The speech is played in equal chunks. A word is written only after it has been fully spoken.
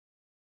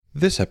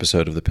This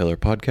episode of the Pillar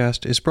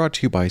Podcast is brought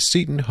to you by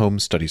Seton Home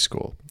Study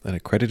School, an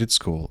accredited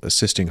school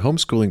assisting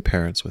homeschooling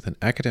parents with an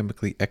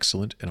academically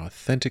excellent and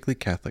authentically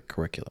Catholic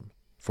curriculum.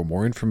 For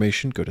more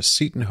information, go to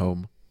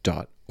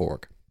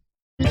setonhome.org.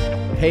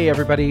 Hey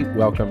everybody,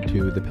 welcome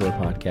to the Pillar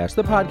Podcast,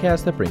 the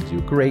podcast that brings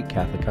you great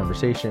Catholic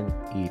conversation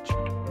each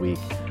week.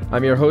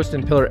 I'm your host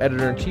and Pillar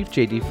Editor-in-Chief,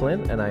 J.D.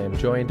 Flynn, and I am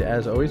joined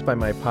as always by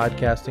my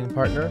podcasting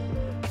partner,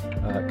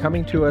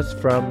 coming to us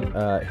from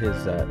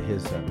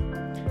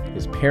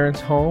his parents'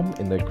 home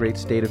in the great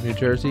state of New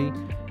Jersey,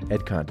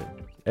 Ed Condon.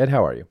 Ed,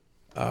 how are you?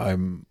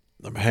 I'm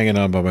hanging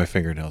on by my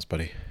fingernails,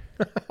 buddy.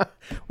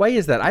 Why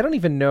is that? I don't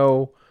even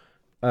know.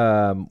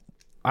 I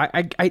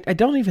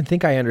don't even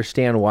think I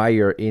understand why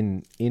you're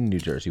in New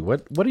Jersey.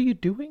 What are you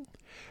doing?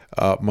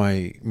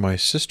 My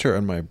sister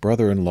and my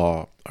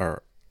brother-in-law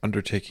are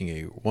undertaking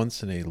a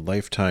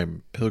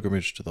once-in-a-lifetime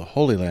pilgrimage to the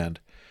Holy Land,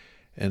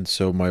 and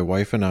so my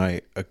wife and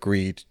I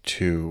agreed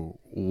to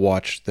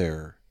watch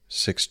their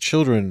 6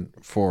 children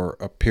for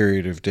a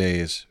period of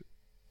days,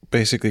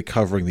 basically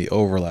covering the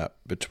overlap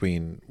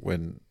between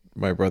when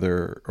my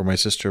brother or my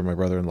sister and my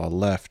brother-in-law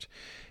left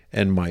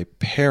and my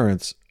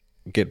parents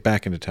get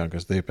back into town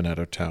because they've been out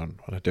of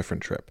town on a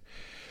different trip.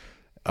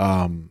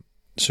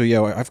 So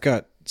yeah, I've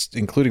got,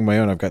 including my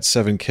own, I've got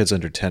 7 kids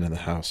under 10 in the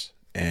house,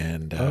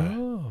 and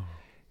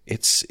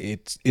it's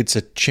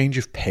a change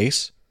of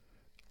pace.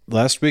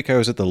 Last week I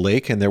was at the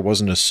lake and there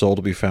wasn't a soul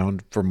to be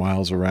found for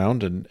miles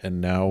around, and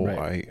now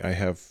right. I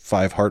have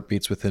 5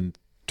 heartbeats within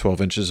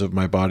 12 inches of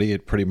my body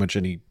at pretty much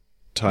any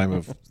time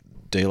of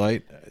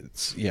daylight.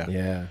 It's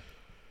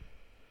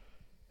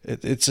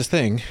it's a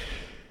thing.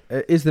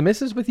 Is the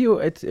missus with you?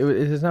 It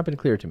has not been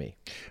clear to me.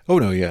 Oh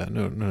no, yeah,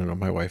 no.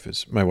 My wife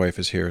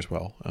is here as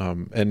well.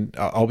 And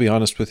I'll be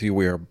honest with you,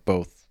 we are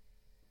both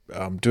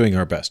doing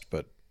our best,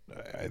 but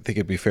I think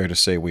it'd be fair to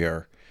say we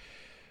are,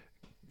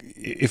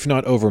 if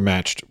not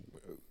overmatched,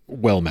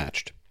 well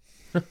matched.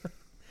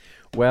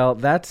 Well,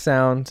 that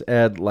sounds,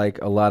 Ed, like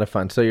a lot of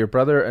fun. So your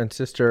brother and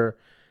sister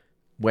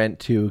went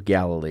to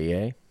Galilee,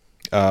 eh?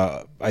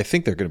 I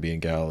think they're going to be in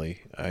Galilee.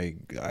 I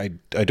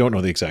don't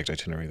know the exact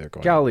itinerary they're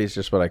going. Galilee is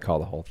just what I call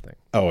the whole thing.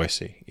 Oh, I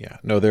see. Yeah.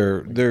 No,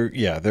 they're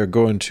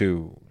going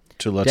to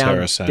La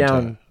Terra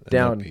Santa.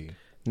 Down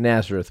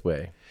Nazareth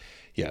way.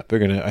 Yeah,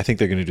 I think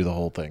they're gonna do the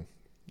whole thing.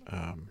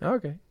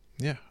 Okay.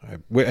 Yeah,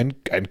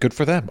 and good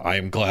for them.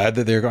 I'm glad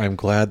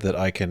that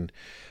I can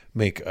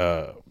make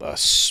a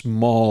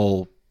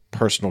small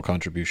personal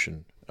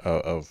contribution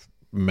of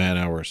man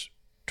hours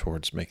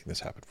towards making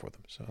this happen for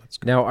them. So that's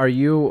good. Now, are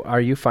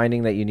you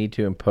finding that you need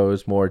to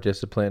impose more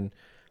discipline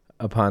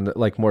upon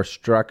more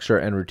structure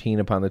and routine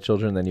upon the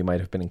children than you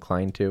might have been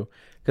inclined to?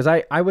 Because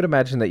I would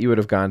imagine that you would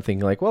have gone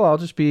thinking like, well, I'll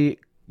just be,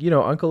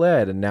 Uncle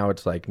Ed, and now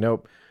it's like,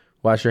 nope,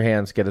 wash your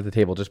hands, get at the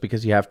table, just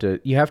because you have to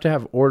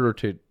have order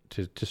to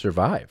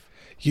survive.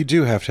 You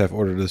do have to have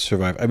order to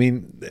survive. I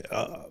mean,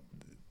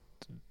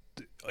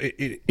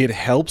 it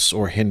helps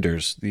or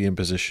hinders the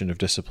imposition of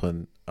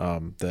discipline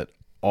that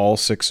all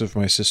 6 of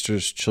my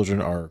sister's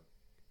children are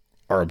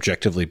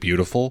objectively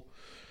beautiful.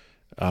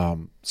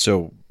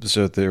 So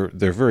they're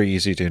very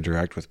easy to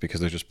interact with because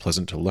they're just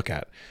pleasant to look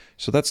at.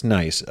 So that's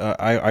nice.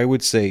 I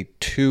would say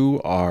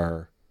 2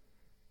 are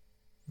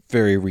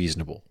very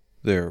reasonable.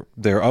 They're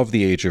of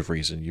the age of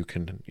reason. You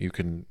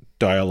can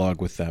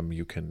dialogue with them.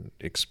 You can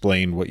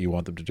explain what you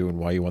want them to do and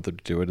why you want them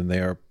to do it. And they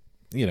are,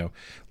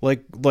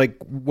 like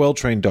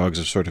well-trained dogs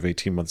of sort of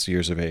 18 months,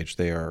 years of age.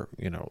 They are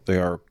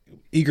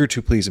eager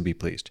to please and be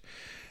pleased.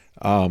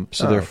 So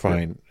they're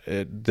fine.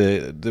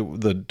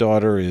 The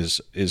daughter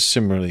is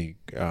similarly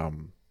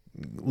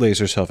lays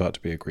herself out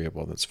to be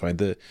agreeable. That's fine.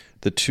 The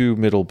 2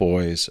 middle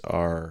boys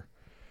are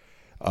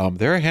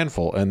they're a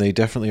handful, and they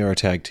definitely are a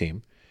tag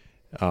team.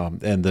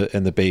 And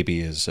the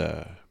baby is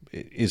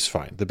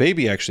fine. The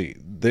baby actually,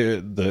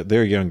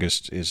 their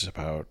youngest is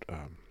about,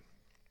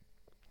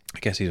 I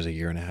guess he's a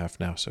year and a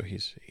half now. So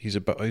he's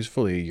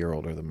fully a year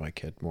older than my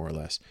kid, more or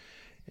less.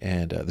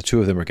 And the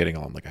 2 of them are getting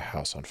on like a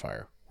house on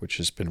fire, which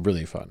has been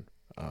really fun.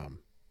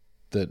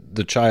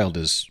 The child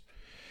is,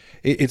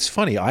 it's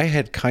funny. I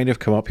had kind of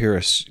come up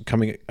here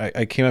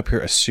I came up here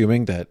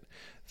assuming that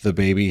the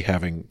baby,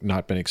 having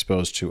not been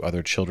exposed to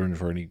other children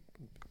for any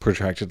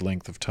protracted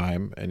length of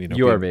time, and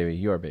your baby,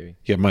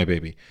 yeah, my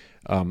baby,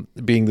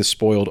 being the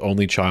spoiled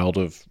only child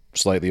of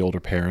slightly older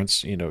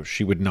parents,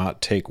 she would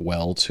not take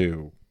well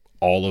to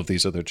all of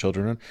these other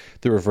children.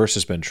 The reverse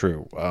has been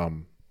true.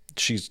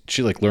 She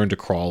learned to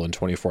crawl in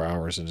 24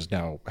 hours and is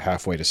now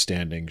halfway to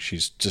standing.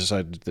 She's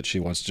decided that she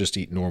wants to just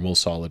eat normal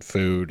solid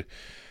food.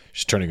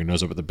 She's turning her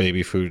nose up at the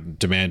baby food and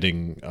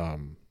demanding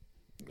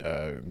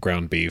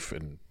ground beef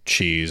and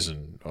cheese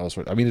and all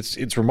sorts. I mean,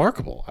 it's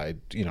remarkable. I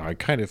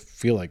kind of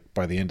feel like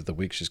by the end of the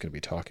week she's going to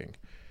be talking.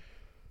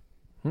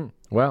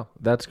 Well,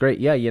 that's great.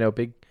 Yeah,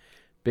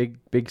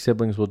 big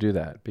siblings will do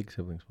that. Big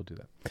siblings will do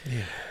that.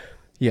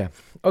 Yeah.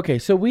 Okay,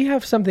 so we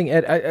have something,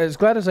 Ed, as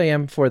glad as I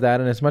am for that,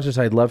 and as much as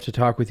I'd love to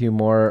talk with you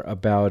more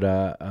about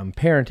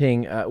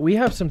parenting, we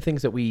have some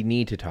things that we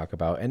need to talk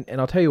about, and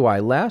I'll tell you why.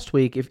 Last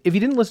week, if you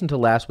didn't listen to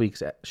last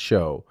week's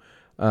show,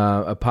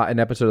 an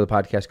episode of the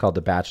podcast called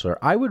The Bachelor.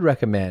 I would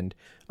recommend,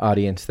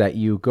 audience, that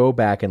you go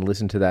back and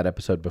listen to that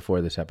episode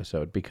before this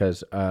episode,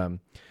 because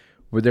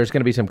there's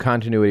going to be some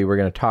continuity. We're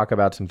going to talk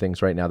about some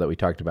things right now that we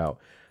talked about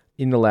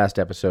in the last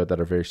episode that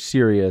are very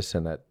serious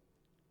and that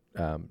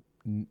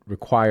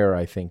require,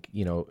 I think,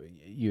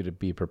 you to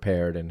be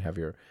prepared and have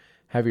your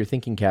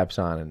thinking caps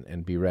on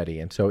and be ready.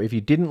 And so if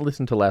you didn't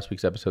listen to last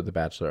week's episode of The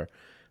Bachelor,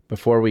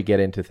 before we get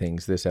into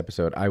things this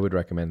episode, I would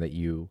recommend that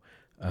you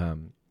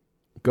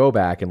go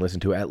back and listen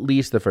to at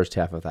least the first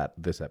half of that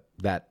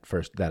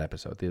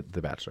episode,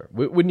 The Bachelor.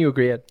 Wouldn't you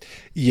agree, Ed?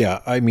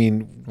 Yeah, I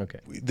mean, okay.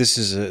 This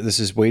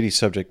is weighty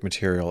subject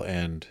material,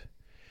 and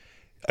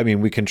I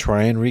mean, we can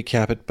try and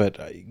recap it, but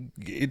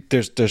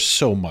there's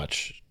so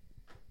much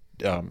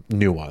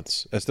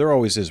nuance, as there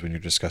always is when you're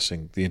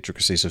discussing the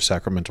intricacies of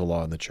sacramental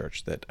law in the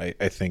church, that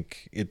I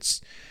think it's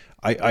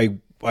I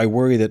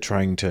worry that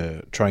trying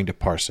to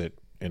parse it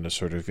in a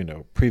sort of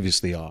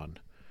previously on,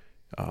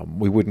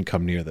 we wouldn't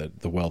come near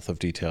the wealth of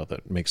detail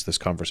that makes this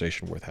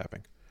conversation worth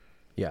having.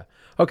 Yeah.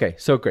 Okay.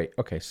 So great.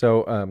 Okay.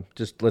 So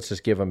let's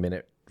just give a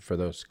minute for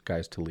those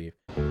guys to leave.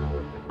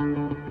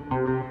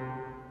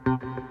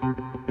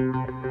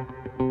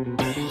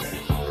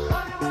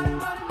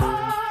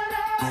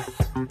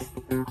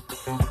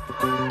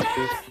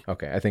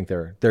 Okay, I think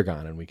they're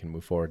gone and we can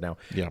move forward now.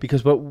 Yeah.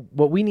 Because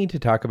what we need to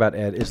talk about,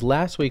 Ed, is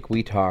last week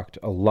we talked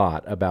a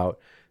lot about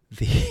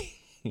the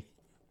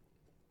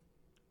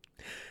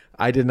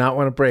I did not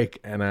want to break,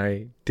 and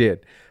I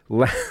did.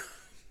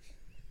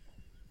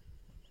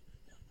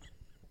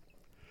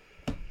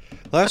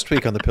 Last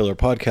week on the Pillar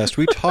Podcast,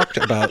 we talked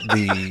about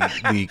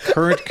the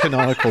current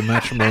canonical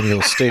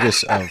matrimonial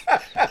status of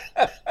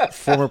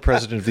former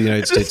President of the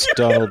United States,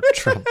 Donald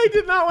Trump. I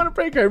did not want to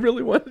break. I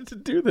really wanted to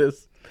do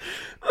this.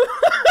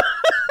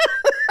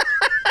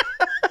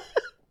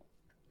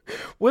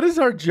 What is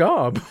our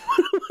job?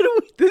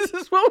 This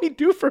is what we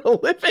do for a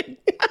living.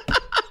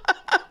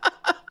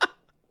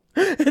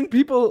 And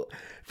people,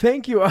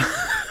 thank you.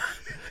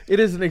 It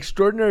is an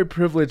extraordinary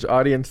privilege,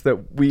 audience,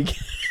 that we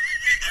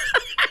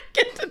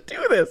get to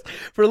do this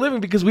for a living,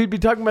 because we'd be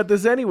talking about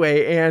this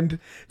anyway. And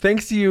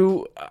thanks to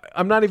you,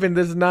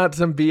 this is not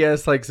some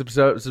BS like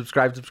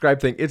subscribe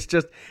thing. It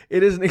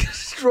is an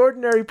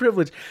extraordinary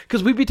privilege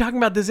because we'd be talking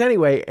about this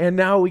anyway. And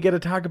now we get to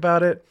talk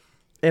about it.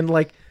 And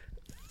like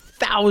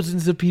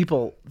thousands of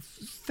people,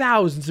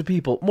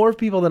 more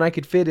people than I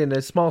could fit in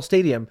a small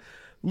stadium,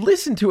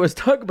 listen to us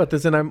talk about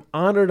this. And I'm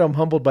honored, I'm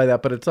humbled by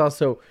that. But it's a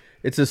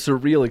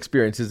surreal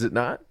experience, is it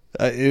not?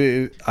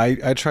 I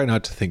try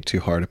not to think too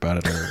hard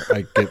about it,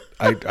 or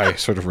I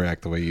sort of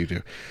react the way you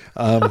do.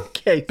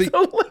 Okay,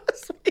 so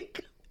last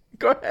week,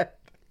 go ahead.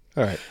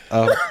 All right.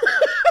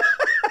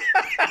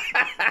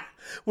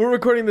 We're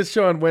recording this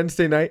show on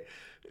Wednesday night.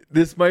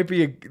 This might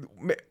be a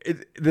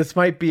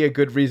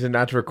good reason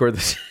not to record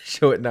this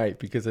show at night,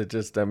 because it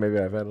just maybe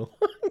I've had a long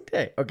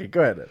day. Okay,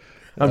 go ahead.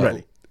 I'm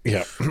ready.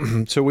 Yeah.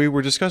 So we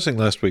were discussing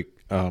last week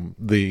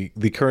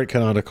the current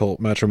canonical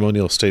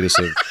matrimonial status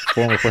of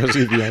former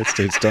President of the United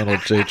States, Donald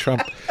J.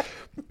 Trump,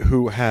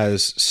 who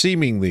has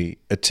seemingly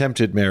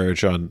attempted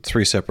marriage on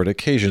 3 separate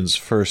occasions.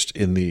 First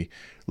in the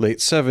late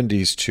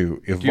 70s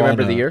to Ivana. Do you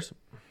remember the years?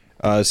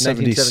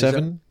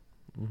 77?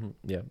 Mm-hmm.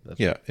 Yeah.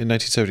 Yeah. In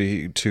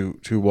 1970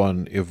 to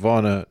one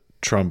Ivana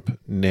Trump,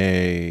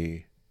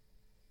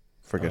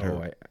 forget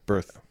her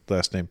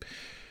last name.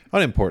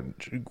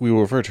 Unimportant. We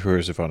will refer to her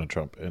as Ivana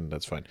Trump, and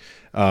that's fine.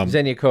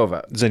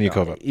 Zeniakova.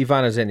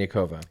 Ivana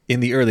Zeniakova. In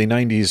the early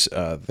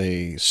 90s,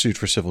 they sued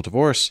for civil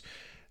divorce.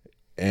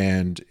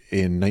 And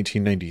in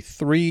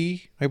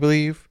 1993, I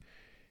believe,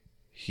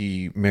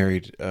 he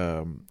married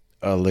a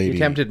lady. He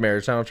attempted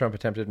marriage. Donald Trump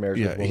attempted marriage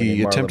with a woman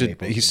named Marla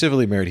Maples. He's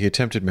civilly married. He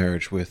attempted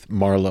marriage with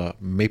Marla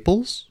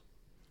Maples.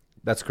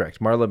 That's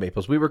correct. Marla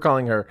Maples. We were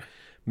calling her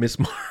Miss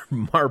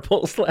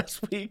Marples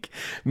last week.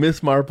 Miss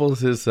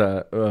Marples is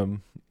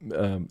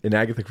an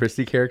Agatha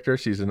Christie character.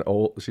 She's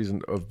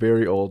a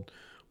very old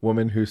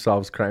woman who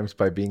solves crimes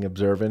by being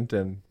observant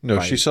and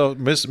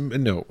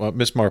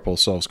Miss Marple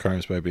solves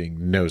crimes by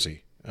being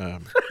nosy.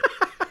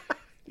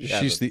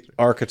 She's the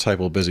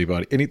archetypal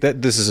busybody.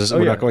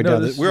 We're not going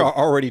down. We're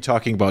already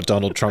talking about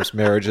Donald Trump's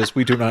marriages.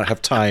 We do not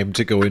have time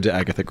to go into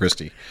Agatha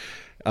Christie.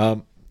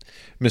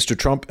 Mr.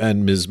 Trump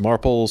and Ms.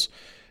 Maples,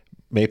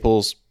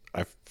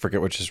 I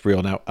forget which is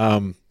real now.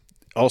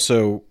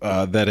 Also,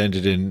 that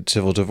ended in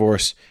civil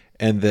divorce.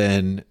 And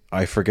then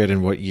I forget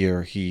in what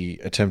year he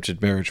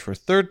attempted marriage for a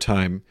third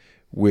time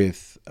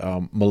with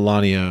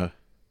Melania,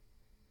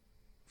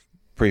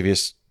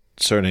 previous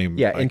surname.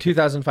 Yeah, in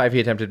 2005 he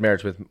attempted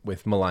marriage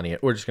with Melania.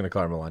 We're just going to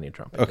call her Melania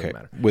Trump. It doesn't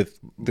matter. With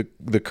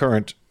the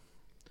current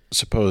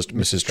supposed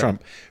Mrs.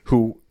 Trump,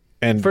 who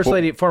and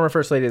former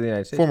First Lady of the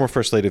United States. Former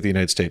First Lady of the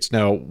United States.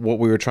 Now, what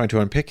we were trying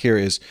to unpick here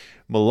is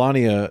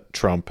Melania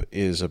Trump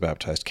is a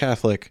baptized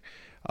Catholic.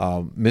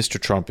 Mr.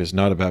 Trump is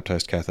not a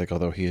baptized Catholic,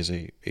 although he is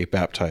a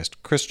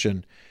baptized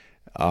Christian.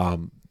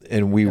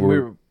 And we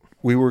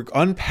were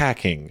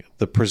unpacking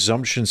the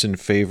presumptions in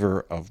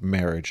favor of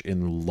marriage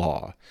in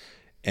law.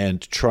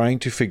 and trying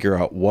to figure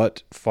out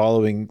what,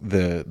 following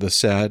the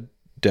sad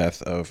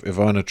death of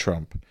Ivana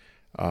Trump,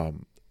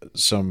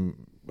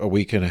 a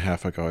week and a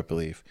half ago, I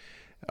believe,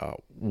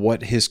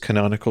 what his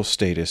canonical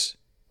status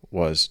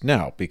was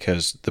now,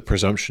 because the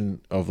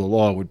presumption of the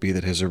law would be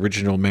that his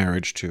original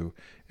marriage to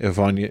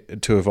Ivana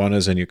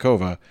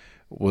Zenyakova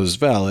was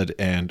valid,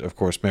 and of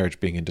course, marriage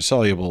being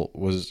indissoluble,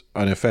 was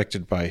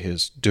unaffected by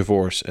his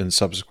divorce and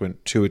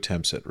subsequent 2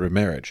 attempts at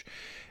remarriage.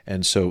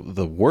 And so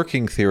the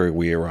working theory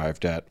we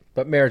arrived at...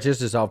 But marriage is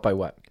dissolved by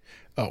what?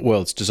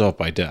 Well, it's dissolved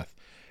by death.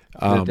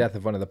 The death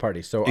of one of the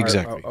parties. So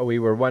exactly. What we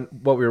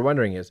were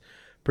wondering is,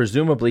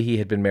 presumably he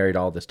had been married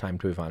all this time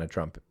to Ivana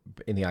Trump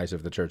in the eyes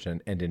of the church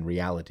and in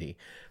reality.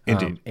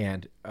 Indeed.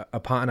 And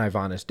upon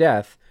Ivana's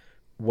death,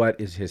 what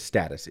is his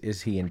status?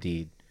 Is he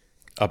indeed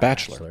a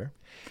bachelor?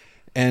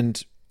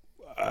 And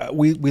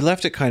we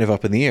left it kind of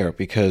up in the air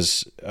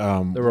because...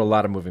 there were a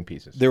lot of moving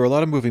pieces. There were a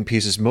lot of moving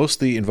pieces,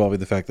 mostly involving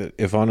the fact that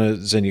Ivana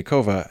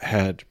Zenyakova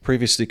had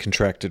previously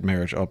contracted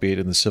marriage, albeit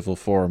in the civil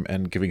form,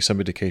 and giving some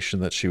indication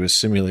that she was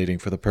simulating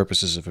for the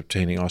purposes of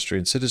obtaining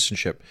Austrian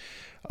citizenship.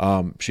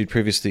 She'd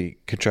previously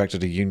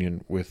contracted a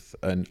union with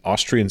an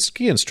Austrian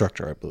ski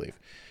instructor, I believe.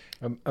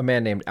 A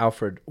man named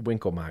Alfred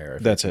Winkelmeyer.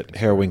 That's it,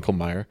 Herr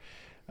Winkelmeyer,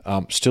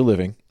 still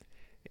living.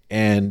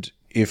 And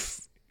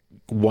if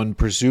one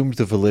presumed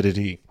the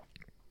validity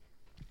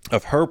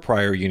of her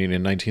prior union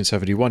in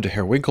 1971 to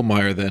Herr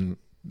Winkelmeyer, then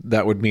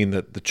that would mean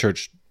that the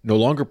church no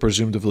longer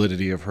presumed the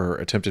validity of her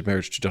attempted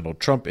marriage to Donald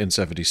Trump in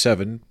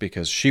 1977,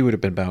 because she would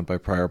have been bound by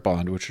prior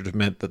bond, which would have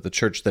meant that the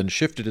church then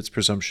shifted its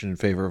presumption in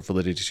favor of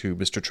validity to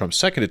Mr. Trump's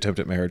second attempt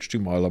at marriage to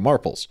Marla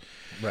Marples.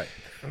 Right.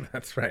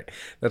 That's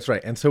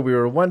right. And so we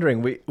were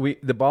wondering,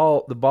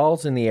 the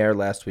balls in the air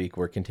last week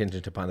were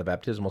contingent upon the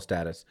baptismal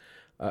status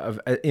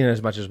in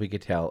as much as we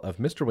could tell, of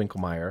Mr.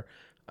 Winkelmeyer.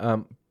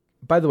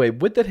 By the way,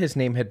 would that his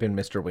name had been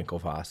Mr.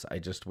 Winklevoss. I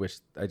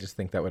just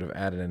think that would have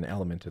added an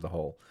element to the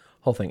whole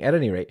thing. At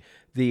any rate,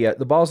 the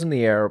balls in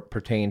the air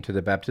pertain to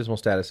the baptismal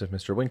status of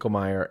Mr.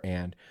 Winkelmeyer,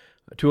 and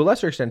to a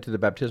lesser extent to the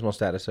baptismal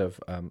status of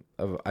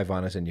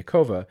Ivana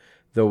Zenyakova,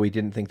 though we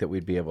didn't think that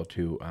we'd be able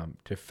to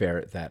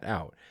ferret that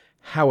out.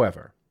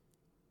 However,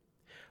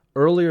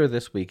 earlier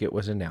this week it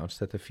was announced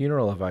that the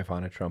funeral of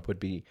Ivana Trump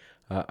would be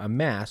a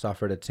mass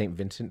offered at St.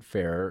 Vincent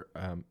Fair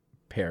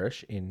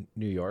Parish in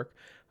New York,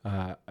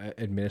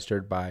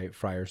 administered by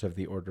Friars of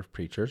the Order of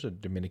Preachers, a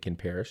Dominican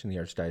parish in the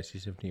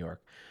Archdiocese of New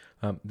York,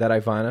 that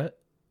Ivana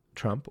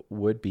Trump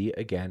would be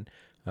again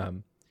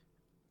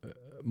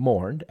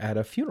mourned at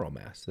a funeral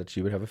mass, that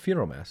she would have a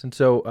funeral mass. And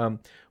so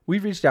we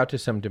reached out to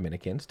some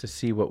Dominicans to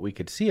see what we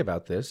could see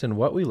about this, and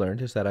what we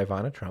learned is that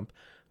Ivana Trump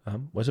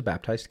was a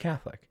baptized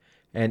Catholic.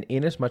 And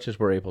inasmuch as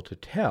we're able to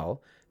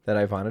tell that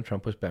Ivana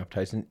Trump was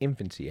baptized in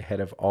infancy ahead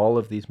of all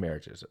of these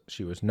marriages,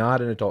 she was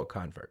not an adult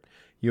convert.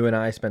 You and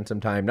I spent some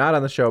time, not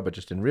on the show, but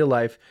just in real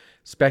life,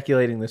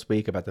 speculating this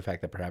week about the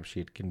fact that perhaps she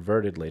had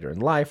converted later in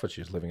life, when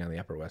she was living on the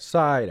Upper West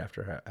Side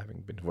after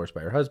having been divorced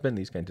by her husband,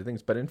 these kinds of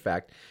things. But in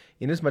fact,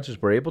 inasmuch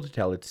as we're able to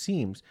tell, it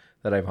seems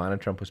that Ivana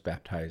Trump was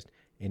baptized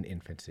in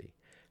infancy.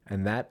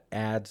 And that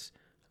adds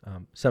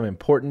some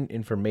important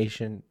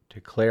information to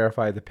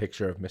clarify the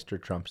picture of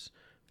Mr. Trump's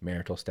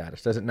marital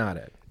status. Does it not,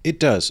 Ed? It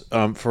does,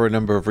 for a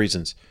number of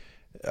reasons.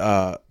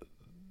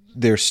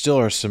 There still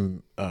are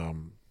some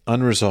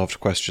unresolved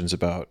questions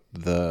about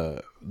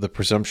the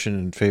presumption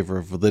in favor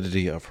of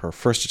validity of her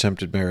first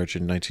attempted marriage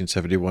in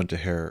 1971 to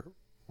Herr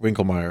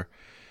Winkelmeyer,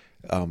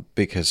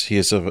 because he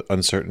is of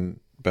uncertain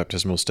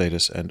baptismal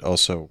status, and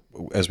also,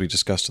 as we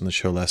discussed on the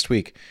show last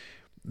week,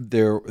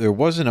 there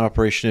was an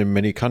operation in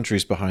many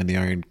countries behind the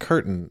Iron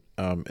Curtain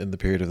in the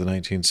period of the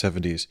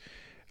 1970s,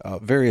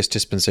 various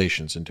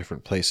dispensations in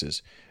different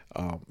places,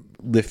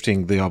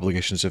 lifting the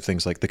obligations of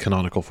things like the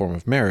canonical form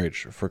of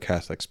marriage for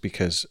Catholics,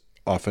 because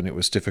often it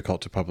was difficult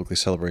to publicly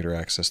celebrate or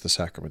access the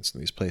sacraments in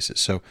these places.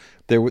 So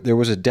there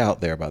was a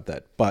doubt there about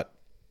that. But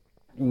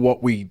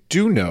what we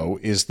do know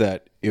is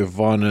that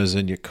Ivana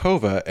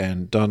Zenyakova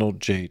and Donald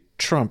J.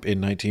 Trump in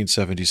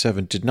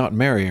 1977 did not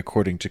marry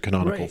according to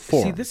canonical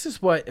form. See, this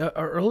is what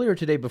earlier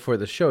today before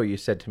the show you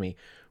said to me,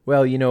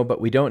 well,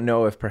 but we don't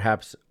know if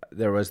perhaps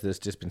there was this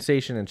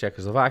dispensation in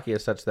Czechoslovakia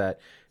such that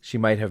she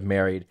might have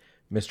married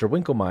Mr.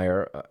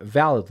 Winkelmeyer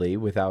validly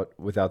without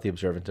the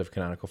observance of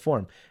canonical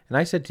form. And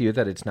I said to you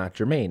that it's not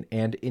germane.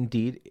 And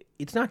indeed,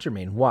 it's not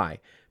germane. Why?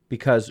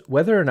 Because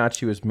whether or not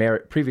she was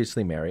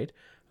previously married,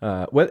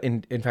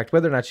 in fact,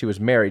 whether or not she was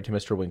married to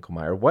Mr.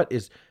 Winkelmeyer, what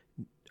is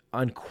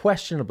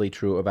unquestionably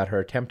true about her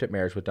attempt at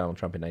marriage with Donald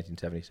Trump in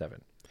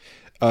 1977?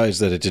 Is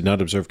that it did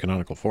not observe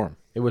canonical form.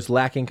 It was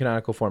lacking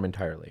canonical form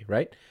entirely,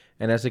 right?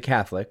 And as a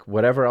Catholic,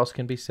 whatever else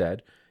can be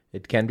said,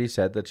 it can be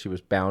said that she was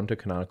bound to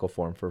canonical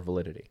form for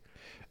validity.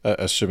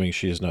 Assuming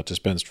she is not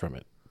dispensed from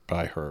it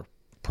by her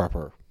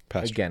proper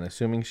pastor. Again,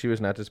 assuming she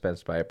was not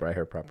dispensed by it by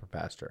her proper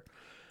pastor.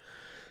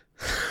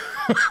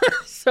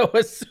 So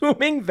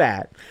assuming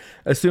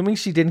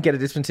she didn't get a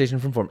dispensation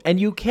from form, and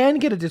you can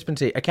get a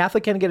dispensation, a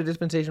Catholic can get a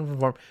dispensation from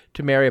form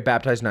to marry a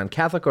baptized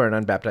non-Catholic or an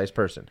unbaptized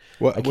person.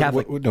 A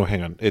Catholic, no,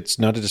 hang on. It's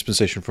not a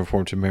dispensation from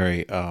form to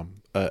marry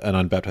an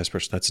unbaptized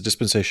person. That's a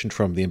dispensation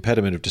from the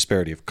impediment of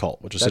disparity of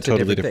cult, which is a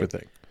totally different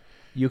thing.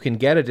 You can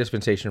get a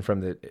dispensation from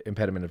the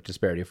impediment of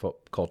disparity of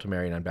cult to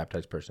marry an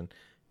unbaptized person.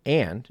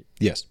 And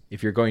yes,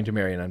 if you're going to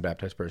marry an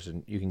unbaptized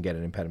person, you can get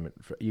an impediment.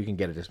 You can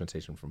get a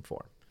dispensation from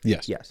form.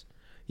 Yes.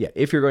 Yeah.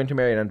 If you're going to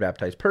marry an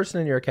unbaptized person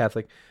and you're a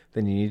Catholic,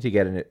 then you need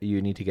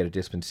to get a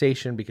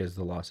dispensation, because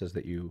the law says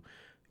that you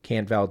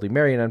can't validly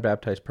marry an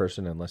unbaptized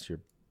person unless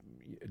you're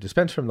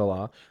dispensed from the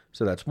law.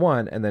 So that's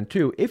one. And then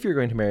two, if you're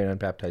going to marry an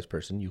unbaptized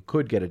person, you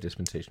could get a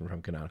dispensation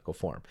from canonical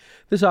form.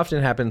 This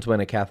often happens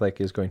when a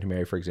Catholic is going to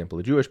marry, for example,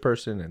 a Jewish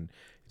person, and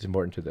it's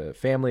important to the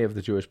family of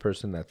the Jewish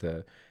person that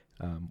the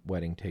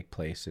wedding take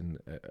place in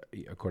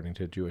according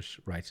to Jewish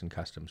rites and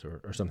customs,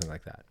 or something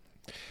like that.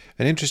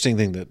 An interesting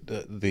thing that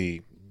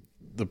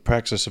the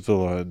praxis of the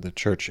law in the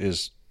church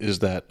is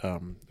that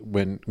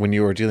when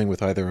you are dealing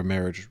with either a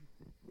marriage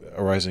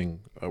arising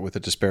with a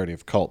disparity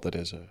of cult, that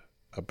is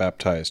a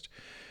baptized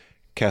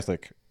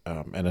Catholic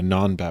and a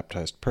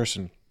non-baptized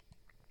person,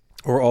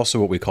 or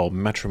also what we call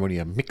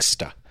matrimonia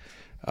mixta,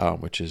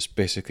 which is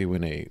basically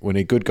when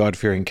a good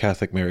God-fearing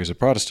Catholic marries a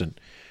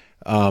Protestant.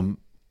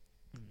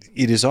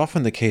 It is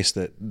often the case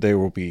that they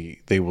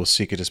will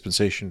seek a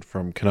dispensation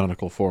from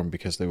canonical form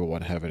because they will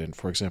want to have it in,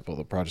 for example,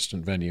 the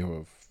Protestant venue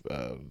of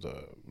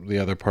the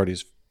other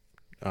party's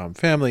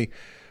family,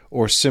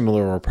 or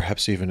similar, or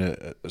perhaps even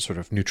a sort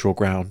of neutral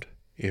ground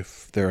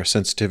if there are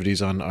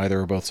sensitivities on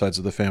either or both sides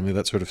of the family,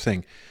 that sort of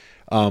thing.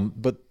 And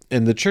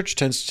the church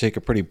tends to take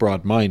a pretty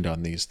broad mind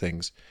on these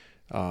things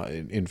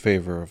in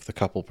favor of the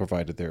couple,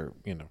 provided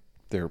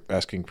they're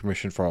asking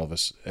permission for all of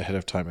us ahead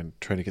of time and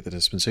trying to get the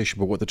dispensation.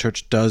 But what the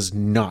church does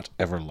not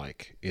ever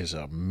like is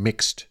a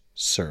mixed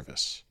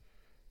service.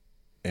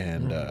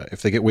 And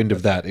if they get wind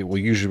of that, it will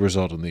usually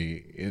result in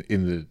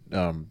the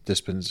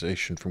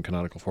dispensation from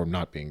canonical form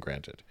not being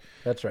granted.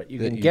 That's right. You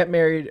can get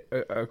married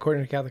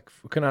according to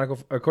canonical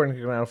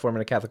form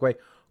in a Catholic way,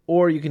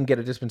 or you can get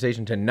a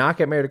dispensation to not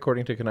get married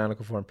according to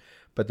canonical form.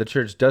 But the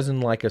church doesn't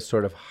like a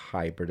sort of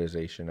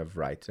hybridization of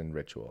rites and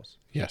rituals.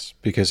 Yes,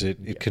 because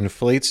it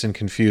conflates and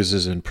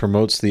confuses and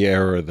promotes the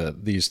error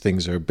that these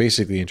things are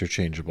basically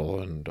interchangeable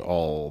and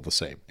all the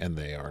same, and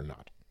they are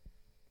not.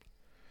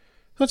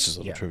 That's just a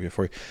little trivia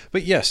for you.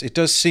 But yes, it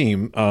does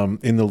seem,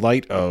 in the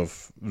light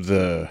of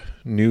the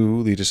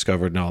newly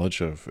discovered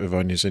knowledge of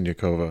Ivana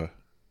Zinyakova,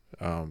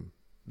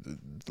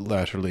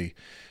 latterly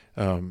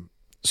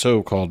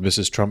so-called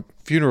Mrs. Trump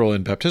funeral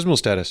and baptismal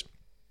status,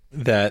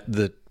 that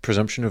the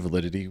presumption of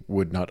validity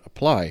would not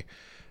apply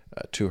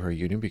to her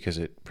union because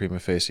it prima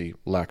facie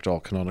lacked all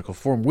canonical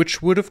form,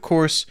 which would, of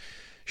course,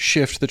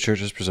 shift the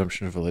church's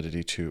presumption of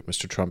validity to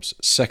Mr. Trump's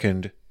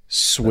second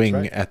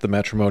swing at the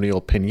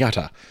matrimonial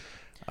piñata.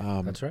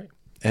 That's right.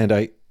 And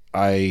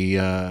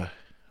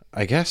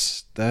I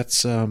guess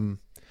that's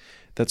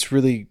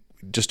really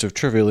just of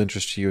trivial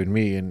interest to you and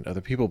me and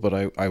other people,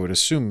 but I would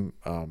assume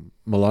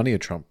Melania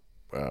Trump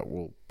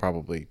will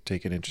probably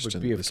take an interest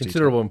in this. Would be of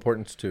considerable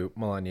importance to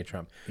Melania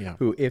Trump, yeah.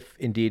 Who, if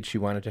indeed she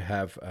wanted to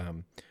have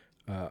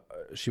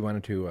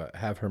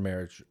her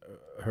marriage,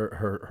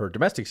 her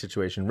domestic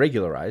situation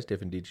regularized,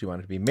 if indeed she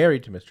wanted to be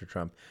married to Mr.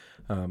 Trump,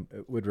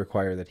 it would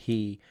require that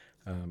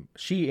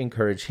she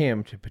encourage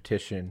him to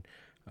petition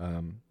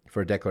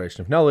for a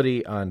declaration of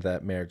nullity on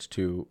that marriage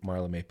to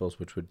Marla Maples,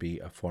 which would be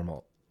a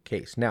formal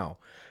case. Now,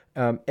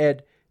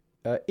 Ed,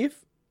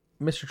 if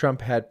Mr.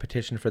 Trump had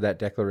petitioned for that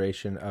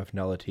declaration of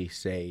nullity,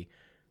 say,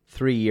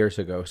 3 years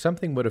ago,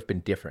 something would have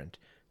been different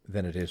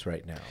than it is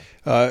right now.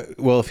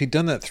 Well, if he'd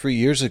done that 3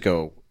 years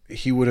ago,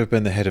 he would have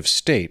been the head of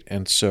state,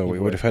 and so it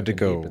would have had to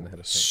go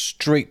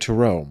straight to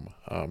Rome.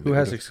 Who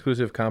has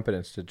exclusive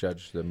competence to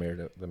judge the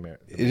merit?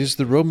 It is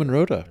the Roman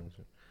Rota.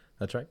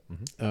 That's right.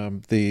 Mm-hmm.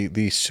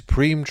 The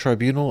Supreme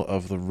Tribunal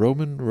of the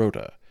Roman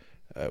Rota,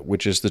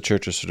 which is the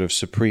church's sort of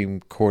Supreme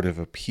Court of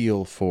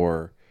Appeal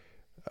for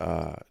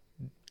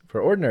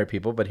ordinary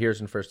people, but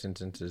here's in first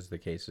instances the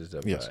cases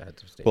of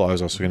heads of state. Well, I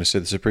was also going to say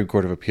the Supreme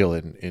Court of Appeal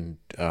in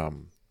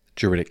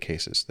juridic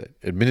cases. That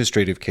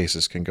administrative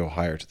cases can go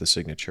higher to the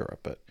signatura,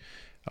 but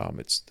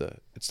it's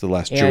the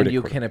last juridic. And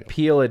you can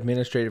appeal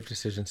administrative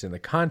decisions in the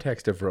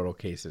context of rodal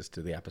cases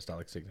to the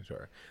apostolic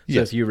signatura.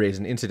 So if you raise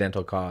an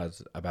incidental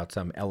cause about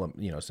some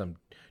element, some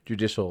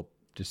judicial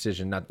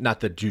decision, not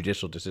the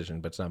judicial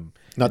decision, but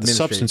not the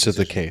substance of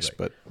the case,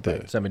 right,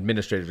 but some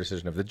administrative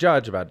decision of the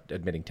judge about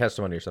admitting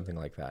testimony or something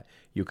like that,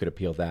 you could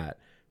appeal that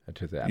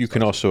to the. You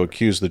can also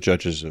accuse the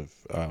judges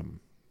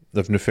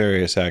of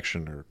nefarious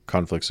action or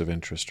conflicts of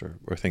interest or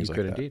things like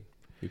that.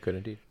 You could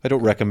indeed. I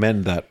don't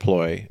recommend that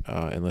ploy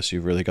unless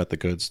you've really got the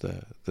goods.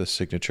 The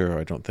signature,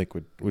 I don't think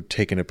would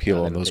take an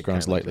appeal on those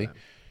grounds lightly.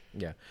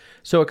 Yeah.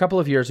 So a couple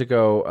of years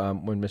ago,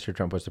 when Mr.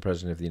 Trump was the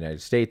president of the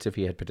United States, if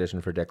he had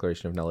petitioned for a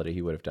declaration of nullity,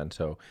 he would have done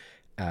so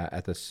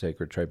at the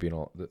Sacred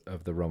Tribunal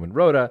of the Roman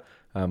Rota.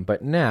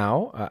 But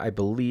now I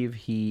believe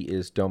he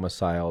is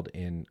domiciled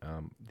in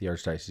the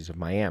Archdiocese of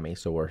Miami.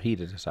 So were he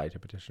to decide to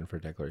petition for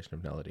a declaration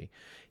of nullity,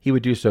 he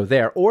would do so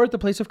there or at the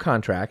place of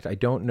contract. I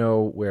don't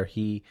know where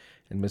he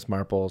and Miss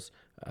Marples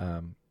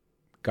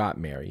got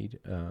married,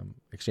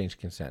 exchanged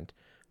consent.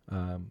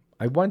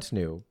 I once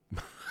knew,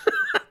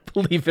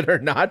 believe it or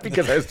not,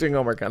 because I was doing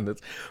homework on this,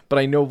 but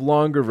I no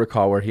longer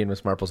recall where he and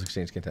Miss Marples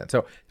exchanged consent.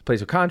 So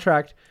place of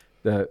contract,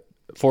 the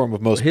form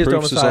of most his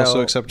proofs domicile, is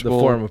also acceptable.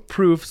 The form of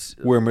proofs,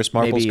 where Miss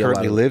Marples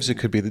currently lives, it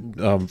could be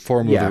the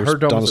form of the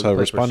domicile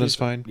respondent's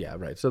fine. Yeah,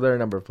 right. So there are a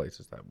number of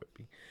places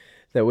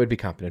that would be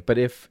competent. But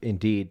if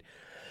indeed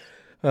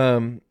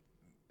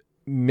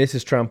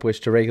Mrs. Trump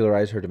wished to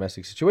regularize her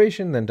domestic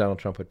situation, then Donald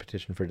Trump would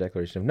petition for a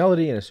declaration of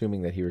nullity, and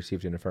assuming that he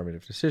received an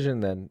affirmative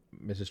decision, then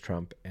Mrs.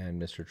 Trump and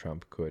Mr.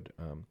 Trump could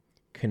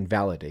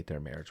convalidate their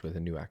marriage with a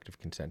new act of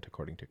consent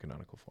according to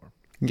canonical form.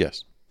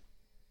 Yes.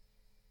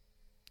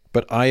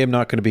 But I am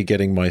not going to be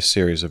getting my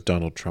series of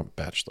Donald Trump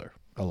Bachelor,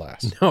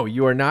 alas. No,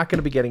 you are not going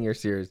to be getting your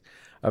series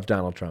of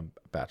Donald Trump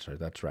Bachelor.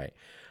 That's right.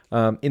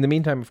 In the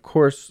meantime, of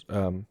course,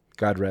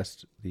 God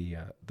rest the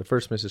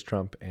first Mrs.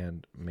 Trump,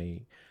 and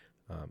may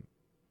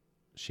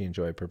she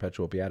enjoy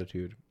perpetual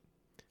beatitude.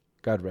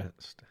 God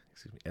rest.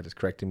 Excuse me. Ed is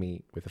correcting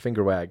me with a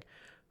finger wag.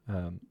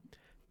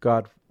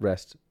 God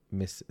rest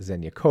Miss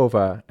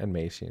Zenyakova, and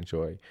may she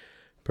enjoy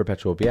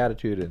perpetual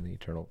beatitude in the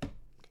eternal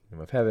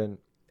kingdom of heaven.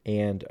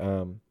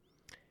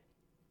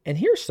 And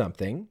here's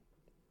something,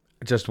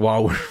 just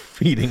while we're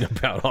reading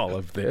about all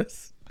of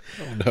this.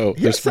 Oh no,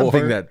 here's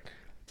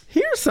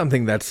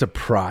something that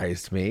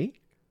surprised me.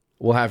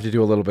 We'll have to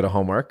do a little bit of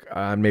homework.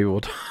 Maybe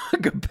we'll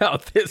talk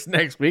about this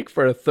next week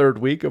for a third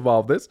week of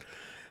all of this.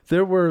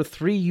 There were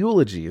 3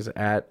 eulogies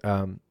at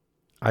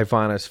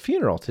Ivana's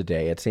funeral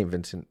today at St.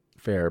 Vincent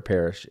Fair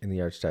Parish in the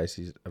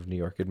Archdiocese of New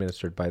York,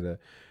 administered by the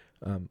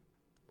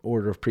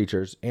Order of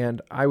Preachers.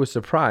 And I was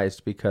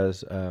surprised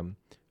because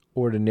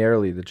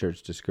ordinarily the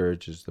church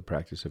discourages the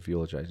practice of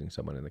eulogizing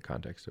someone in the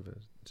context of a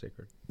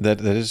sacred.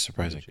 That is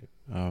surprising.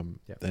 And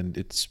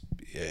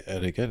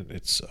again,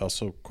 it's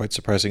also quite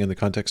surprising in the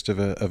context of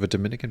a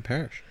Dominican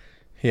parish.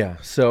 Yeah.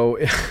 So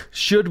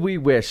should we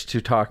wish to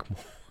talk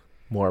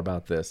more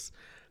about this,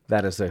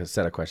 that is a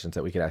set of questions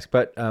that we could ask.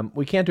 But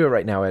we can't do it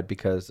right now, Ed,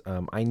 because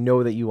I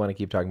know that you want to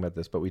keep talking about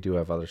this, but we do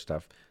have other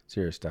stuff,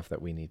 serious stuff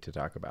that we need to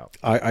talk about.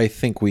 I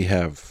think we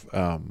have.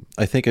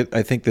 I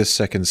think this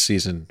second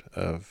season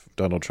of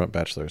Donald Trump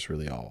Bachelor is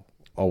really all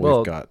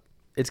we've got.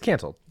 It's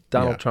canceled.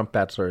 Donald Trump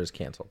Bachelor is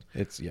canceled.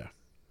 Yeah.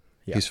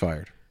 He's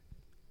fired.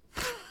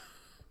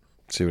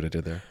 See what I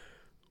did there?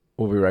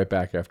 We'll be right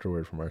back after a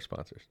word from our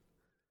sponsors.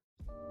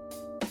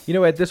 You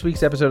know, Ed, this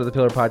week's episode of the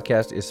Pillar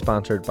Podcast is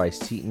sponsored by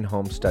Seton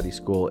Home Study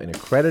School, an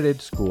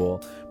accredited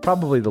school,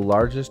 probably the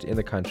largest in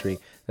the country,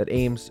 that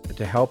aims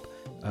to help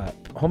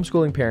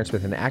homeschooling parents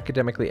with an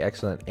academically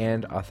excellent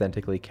and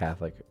authentically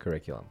Catholic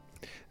curriculum.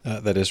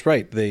 That is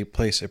right. They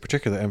place a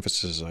particular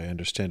emphasis, as I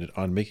understand it,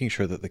 on making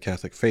sure that the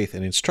Catholic faith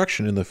and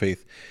instruction in the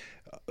faith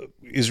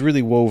is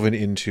really woven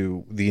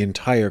into the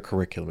entire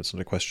curriculum. It's not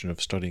a question of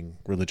studying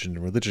religion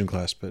in religion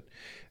class, but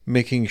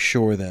making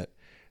sure that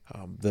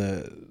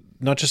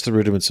not just the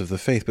rudiments of the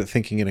faith, but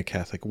thinking in a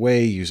Catholic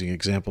way, using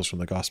examples from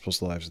the Gospels,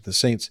 the lives of the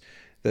saints,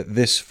 that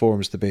this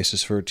forms the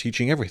basis for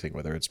teaching everything,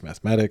 whether it's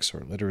mathematics or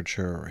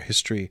literature or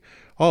history,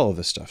 all of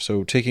this stuff.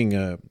 So taking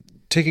a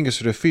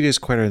sort of fides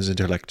quaerens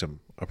intellectum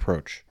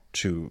approach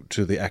to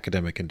the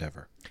academic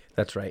endeavor.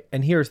 That's right.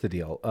 And here's the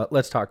deal.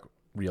 Let's talk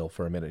real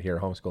for a minute here,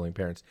 homeschooling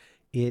parents.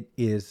 It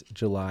is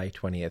July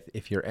 20th.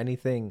 If you're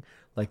anything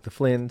like the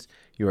Flynns,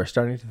 you are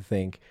starting to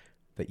think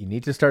that you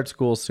need to start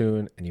school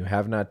soon, and you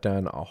have not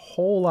done a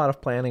whole lot of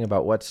planning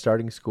about what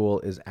starting school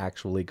is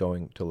actually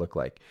going to look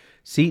like.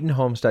 Seton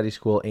Home Study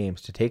School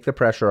aims to take the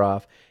pressure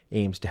off,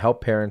 aims to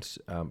help parents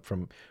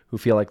who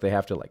feel like they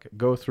have to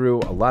go through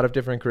a lot of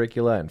different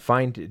curricula and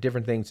find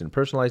different things and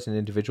personalize and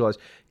individualize,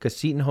 because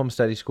Seton Home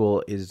Study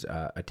School is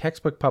a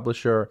textbook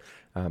publisher,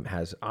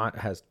 has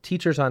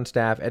teachers on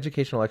staff,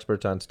 educational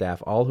experts on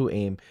staff, all who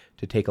aim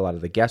to take a lot of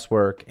the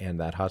guesswork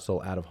and that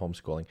hustle out of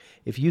homeschooling.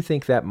 If you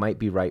think that might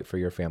be right for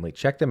your family,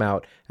 check them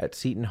out at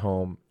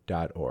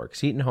setonhome.org.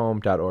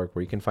 setonhome.org,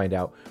 where you can find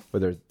out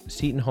whether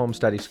Seton Home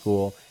Study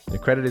School, an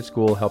accredited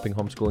school helping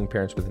homeschooling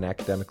parents with an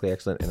academically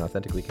excellent and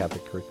authentically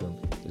Catholic curriculum,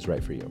 is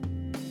right for you.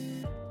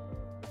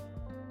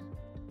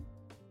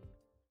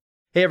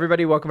 Hey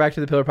everybody, welcome back to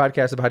the Pillar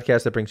Podcast, the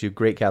podcast that brings you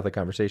great Catholic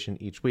conversation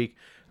each week.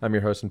 I'm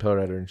your host and Pillar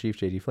Editor-in-Chief,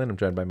 J.D. Flynn. I'm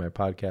joined by my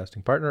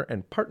podcasting partner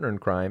and partner in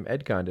crime,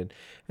 Ed Condon.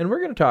 And we're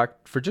going to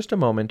talk for just a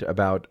moment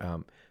about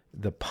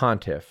the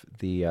pontiff,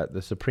 the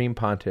supreme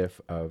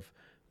pontiff of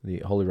the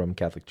Holy Roman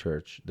Catholic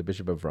Church, the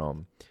Bishop of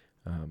Rome,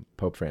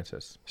 Pope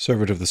Francis.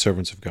 Servant of the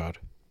servants of God.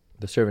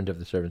 The servant of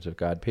the servants of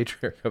God,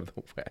 Patriarch of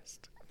the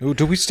West. Oh,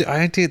 do we?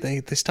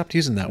 They stopped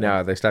using that one.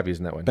 No, they stopped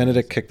using that one.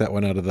 Benedict kicked that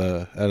one out of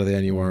the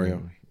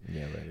annuario.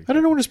 Yeah, right. Exactly. I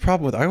don't know what his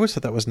problem with. I always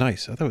thought that was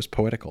nice. I thought it was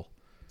poetical.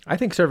 I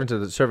think servant of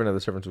the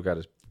servants of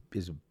God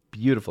is a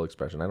beautiful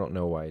expression. I don't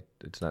know why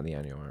it's not in the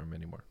annuarium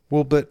anymore.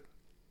 Well, but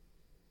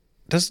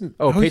doesn't.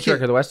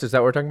 Patriarch of the West, is that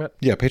what we're talking about?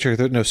 Yeah,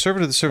 Patriarch. No,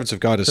 Servant of the Servants of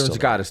God is Servants still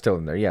of God is still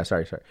in there. Yeah,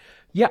 sorry.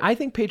 Yeah, I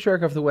think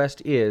Patriarch of the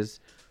West is,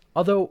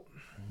 although.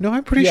 No,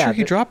 I'm pretty sure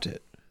he dropped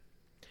it.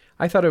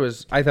 I thought it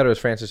was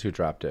Francis who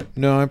dropped it.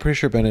 No, I'm pretty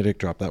sure Benedict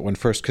dropped that one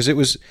first because it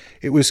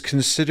was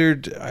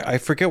considered. I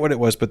forget what it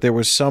was, but there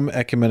was some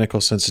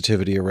ecumenical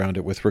sensitivity around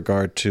it with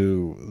regard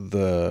to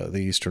the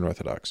Eastern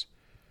Orthodox.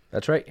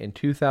 That's right. In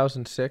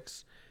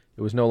 2006,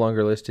 it was no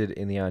longer listed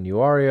in the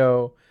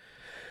Annuario.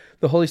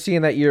 The Holy See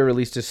in that year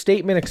released a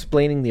statement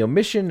explaining the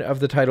omission of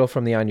the title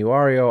from the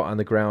Annuario on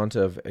the grounds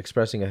of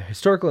expressing a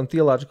historical and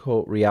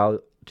theological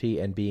reality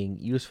and being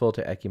useful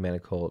to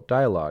ecumenical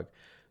dialogue.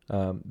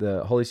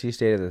 The Holy See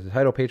stated that the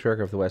title Patriarch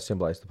of the West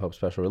symbolized the Pope's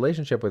special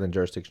relationship within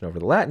jurisdiction over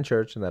the Latin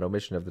Church, and that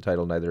omission of the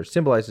title neither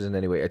symbolizes in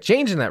any way a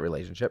change in that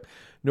relationship,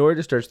 nor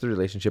disturbs the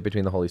relationship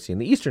between the Holy See and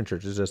the Eastern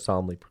Churches, as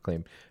solemnly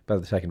proclaimed by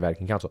the Second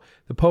Vatican Council.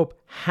 The Pope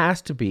has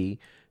to be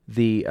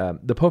the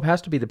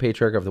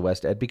Patriarch of the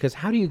West, Ed, because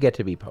how do you get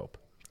to be Pope?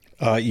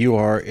 You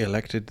are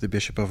elected the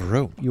Bishop of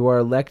Rome. You are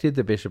elected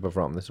the Bishop of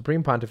Rome. The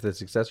Supreme Pontiff, the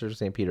successor of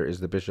St. Peter,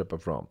 is the Bishop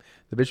of Rome,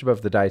 the Bishop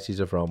of the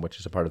Diocese of Rome, which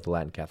is a part of the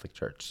Latin Catholic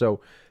Church.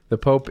 So the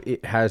Pope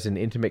has an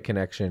intimate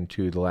connection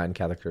to the Latin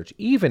Catholic Church,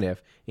 even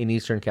if an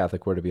Eastern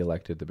Catholic were to be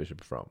elected the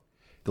Bishop of Rome,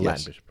 the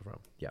Latin Bishop of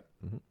Rome. Yeah.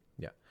 Mm-hmm.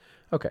 Yeah.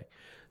 Okay.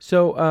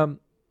 So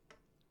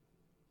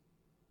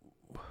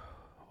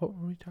what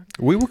were we talking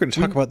about? We were going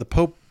to talk about the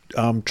Pope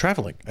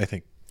traveling, I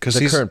think.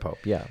 The current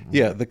Pope, yeah.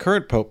 Yeah, the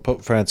current Pope,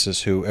 Pope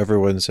Francis, who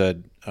everyone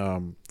said,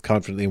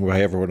 confidently, and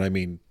by everyone I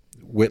mean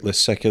witless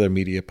secular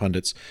media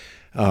pundits,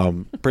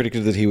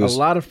 predicted that he was... A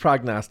lot of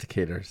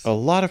prognosticators. A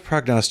lot of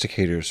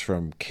prognosticators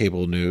from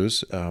cable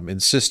news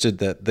insisted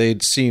that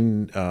they'd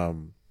seen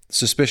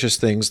suspicious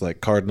things like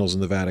cardinals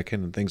in the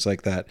Vatican and things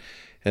like that.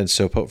 And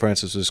so Pope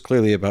Francis was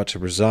clearly about to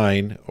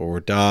resign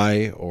or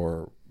die,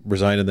 or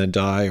resign and then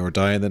die, or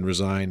die and then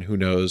resign, who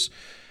knows.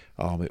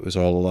 It was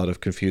all a lot of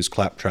confused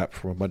claptrap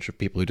from a bunch of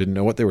people who didn't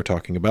know what they were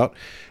talking about.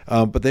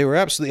 But they were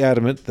absolutely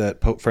adamant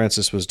that Pope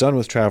Francis was done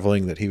with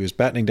traveling, that he was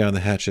battening down the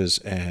hatches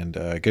and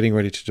getting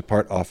ready to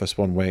depart office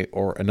one way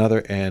or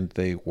another, and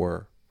they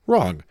were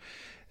wrong.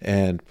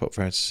 And Pope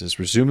Francis is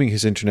resuming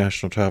his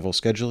international travel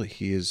schedule.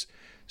 He is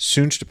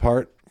soon to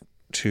depart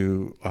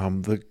to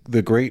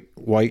the great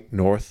white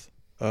north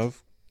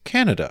of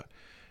Canada,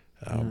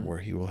 where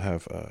he will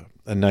have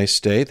a nice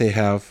day.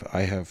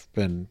 I have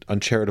been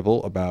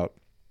uncharitable about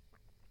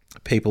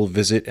papal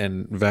visit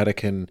and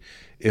Vatican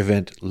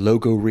event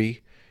logory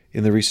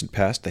in the recent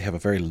past. They have a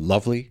very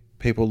lovely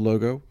papal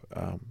logo.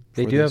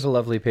 They do have a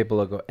lovely papal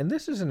logo, and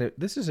this is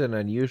an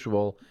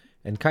unusual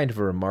and kind of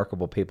a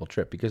remarkable papal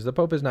trip, because the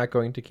Pope is not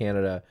going to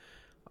Canada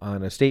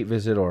on a state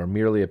visit or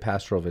merely a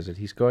pastoral visit.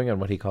 He's going on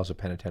what he calls a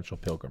penitential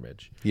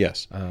pilgrimage.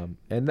 Yes,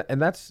 and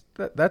that's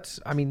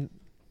I mean,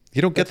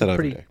 you don't get that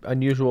every day. Pretty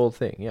unusual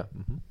thing, yeah.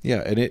 Mm-hmm.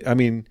 Yeah, and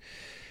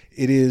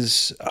it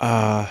is.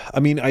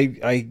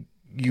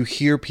 You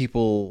hear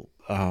people,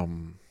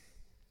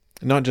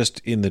 not just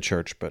in the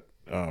church, but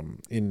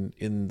in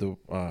the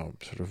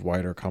sort of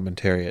wider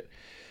commentariat,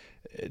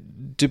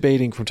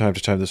 debating from time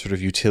to time the sort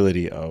of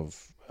utility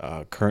of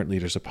current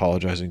leaders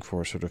apologizing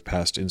for sort of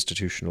past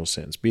institutional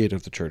sins, be it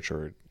of the church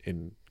or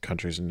in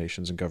countries and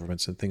nations and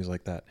governments and things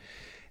like that.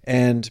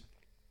 And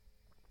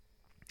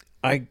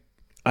I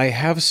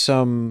have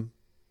some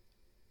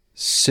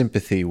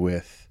sympathy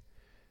with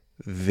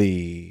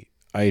the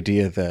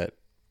idea that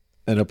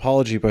an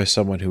apology by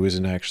someone who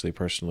isn't actually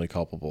personally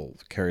culpable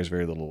carries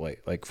very little weight.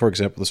 Like, for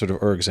example, the sort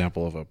of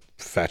example of a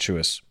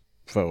fatuous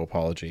faux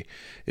apology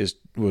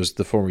was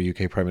the former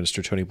UK Prime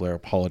Minister Tony Blair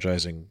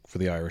apologizing for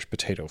the Irish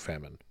potato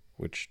famine,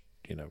 which,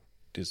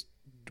 is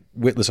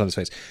witless on his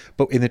face.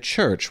 But in the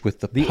church with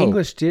the Pope,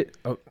 English did.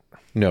 Oh.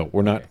 No,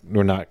 we're not.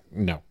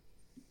 No.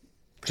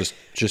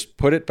 Just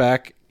put it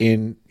back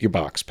in your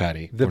box,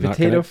 Patty. No,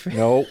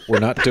 we're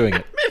not doing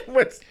it.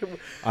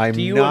 I'm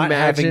not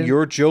having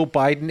your Joe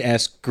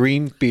Biden-esque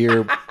green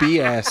beer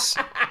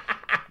BS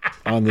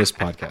on this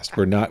podcast.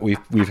 We're not.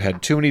 We've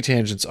had too many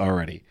tangents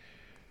already.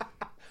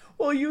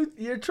 Well,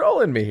 you're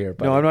trolling me here,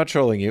 buddy. No, I'm not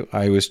trolling you.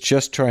 I was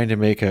just trying to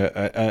make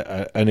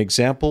an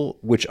example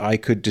which I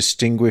could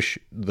distinguish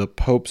the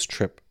Pope's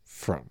trip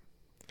from.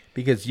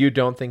 Because you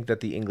don't think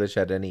that the English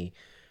had any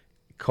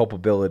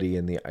culpability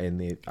in the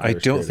Irish I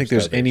don't think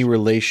there's any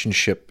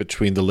relationship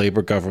between the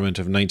Labour government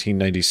of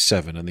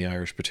 1997 and the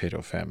Irish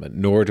potato famine,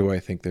 nor do I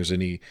think there's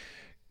any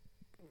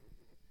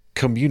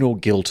communal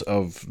guilt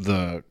of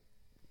the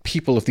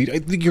people of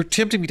the... You're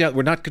tempting me down.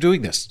 We're not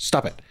doing this.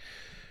 Stop it.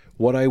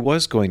 What I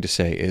was going to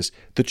say is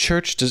the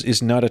church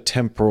is not a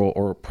temporal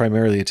or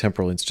primarily a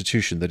temporal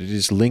institution, that it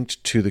is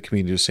linked to the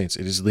community of saints.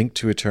 It is linked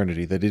to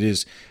eternity, that it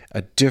is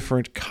a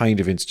different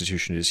kind of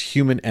institution. It is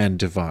human and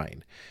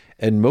divine.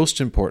 And most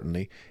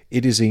importantly,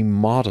 it is a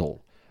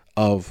model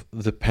of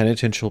the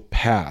penitential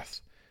path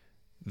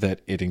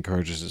that it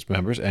encourages its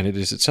members, and it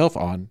is itself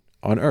on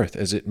earth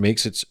as it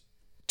makes its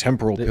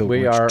temporal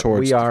pilgrimage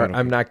towards the final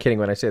I'm not kidding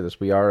when I say this.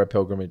 We are a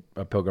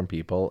pilgrim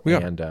people,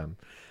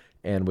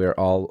 and we're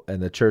all, and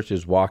the church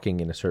is walking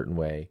in a certain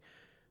way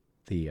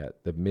the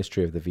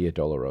mystery of the Via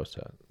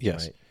Dolorosa.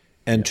 Yes. Right?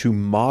 And to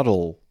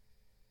model,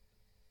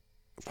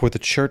 for the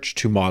church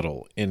to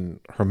model in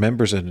her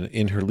members and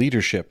in her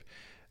leadership,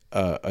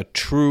 a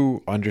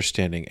true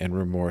understanding and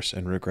remorse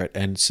and regret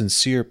and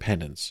sincere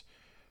penance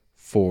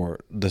for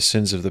the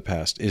sins of the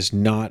past is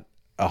not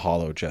a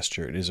hollow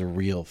gesture. It is a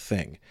real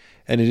thing.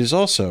 And it is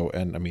also,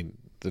 and I mean,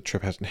 the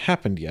trip hasn't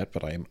happened yet,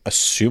 but I am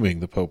assuming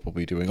the Pope will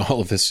be doing all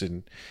of this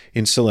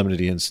in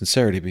solemnity and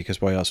sincerity, because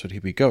why else would he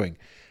be going?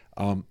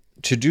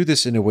 To do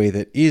this in a way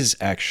that is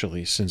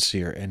actually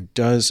sincere and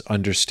does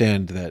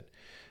understand that,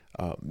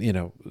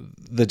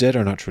 the dead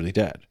are not truly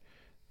dead,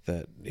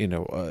 that,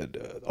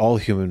 all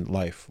human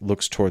life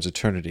looks towards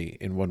eternity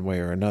in one way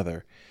or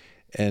another.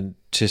 And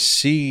to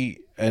see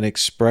an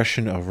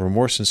expression of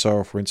remorse and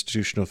sorrow for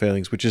institutional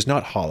failings, which is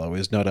not hollow,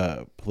 is not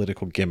a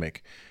political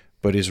gimmick,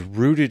 but is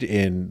rooted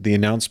in the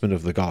announcement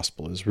of the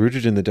gospel, is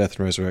rooted in the death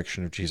and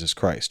resurrection of Jesus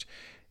Christ,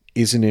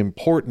 is an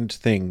important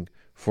thing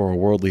for a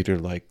world leader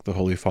like the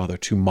Holy Father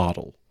to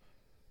model.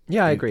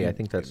 Yeah, I agree. I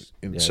think that's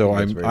so.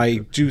 I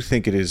do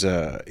think it is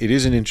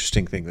an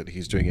interesting thing that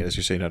he's doing it, as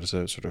you say, not as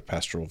a sort of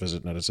pastoral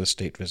visit, not as a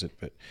state visit,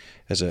 but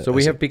as a. So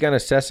we have begun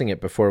assessing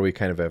it before we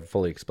kind of have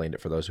fully explained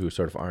it for those who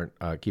sort of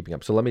aren't keeping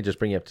up. So let me just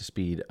bring you up to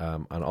speed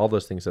on all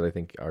those things that I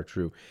think are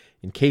true,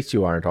 in case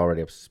you aren't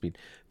already up to speed.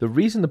 The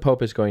reason the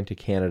Pope is going to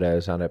Canada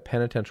is on a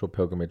penitential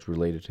pilgrimage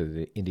related to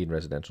the Indian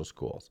residential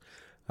schools.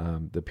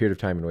 The period of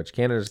time in which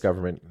Canada's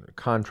government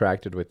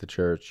contracted with the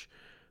church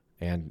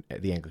and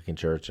the Anglican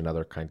Church and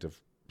other kinds of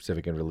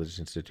civic and religious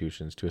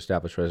institutions to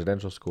establish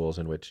residential schools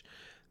in which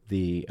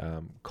the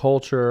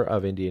culture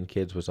of Indian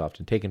kids was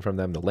often taken from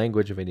them, the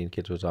language of Indian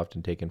kids was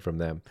often taken from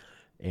them,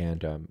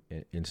 and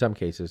in some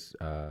cases,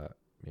 there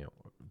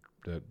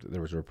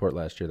was a report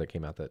last year that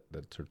came out that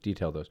sort of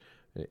detailed those.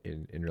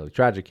 In really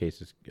tragic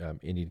cases,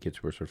 Indian kids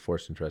who were sort of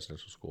forced into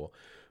residential school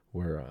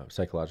were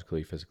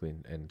psychologically, physically,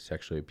 and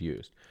sexually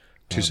abused.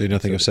 To say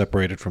nothing of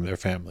separated from their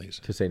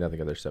families. To say nothing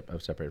of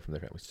separated from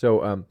their families.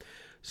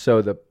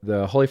 So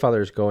the Holy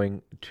Father is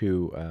going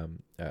to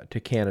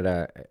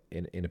Canada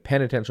in a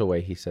penitential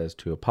way, he says,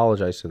 to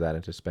apologize for that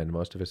and to spend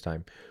most of his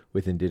time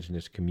with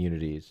Indigenous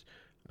communities,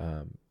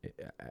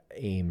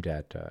 aimed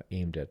at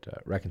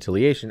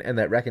reconciliation, and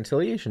that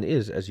reconciliation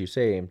is, as you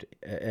say,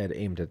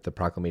 aimed at the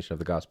proclamation of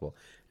the gospel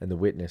and the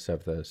witness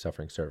of the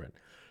suffering servant.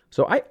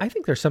 So I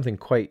think there's something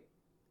quite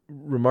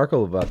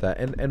remarkable about that,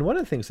 and one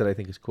of the things that I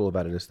think is cool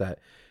about it is that,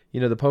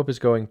 the Pope is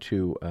going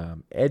to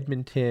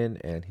Edmonton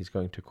and he's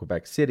going to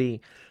Quebec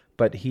City,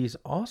 but he's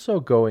also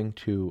going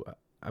to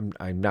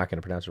I'm not going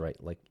to pronounce it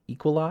right, like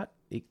Iqaluit.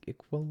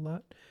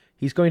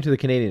 He's going to the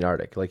Canadian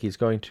Arctic, like he's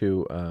going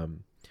to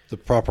the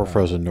proper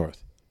frozen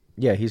north.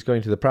 Yeah, he's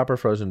going to the proper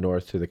frozen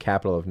north, to the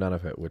capital of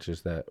Nunavut, which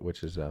is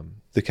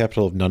the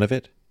capital of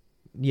Nunavut.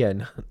 Yeah,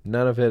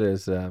 Nunavut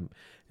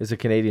is a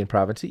Canadian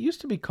province. It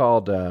used to be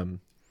called.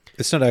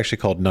 It's not actually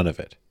called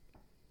Nunavut.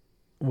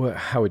 Well,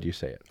 how would you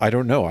say it? I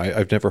don't know.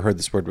 I've never heard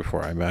this word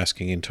before. I'm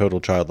asking in total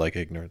childlike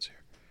ignorance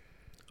here.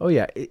 Oh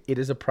yeah, it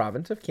is a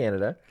province of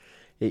Canada.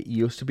 It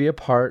used to be a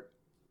part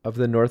of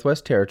the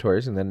Northwest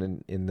Territories, and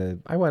then in the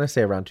I want to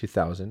say around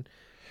 2000,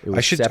 it was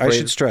I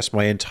should stress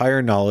my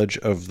entire knowledge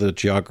of the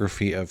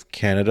geography of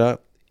Canada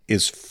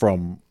is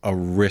from a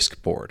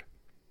risk board.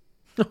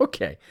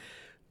 Okay,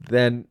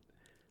 then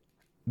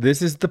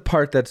this is the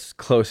part that's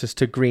closest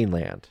to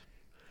Greenland.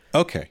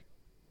 Okay.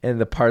 And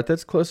the part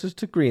that's closest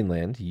to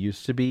Greenland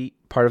used to be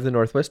part of the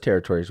Northwest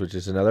Territories, which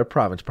is another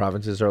province.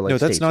 Provinces are like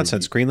states. No, that's states.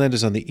 nonsense. Greenland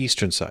is on the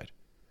eastern side.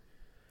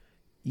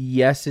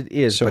 Yes, it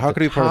is. So how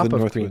could it be part of the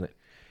North? Greenland?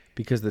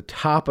 Because the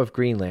top of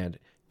Greenland,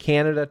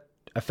 Canada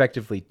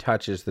effectively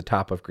touches the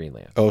top of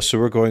Greenland. Oh, so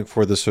we're going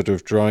for the sort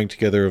of drawing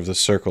together of the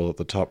circle at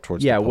the top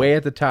towards the pole. way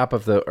at the top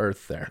of the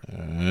Earth there.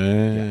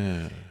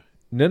 Yeah.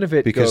 None of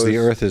it because goes, the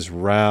Earth is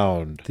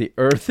round. The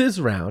Earth is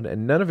round,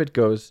 and none of it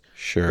goes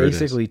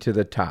basically to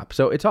the top.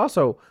 So it's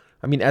also,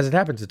 I mean, as it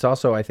happens, it's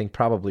also, I think,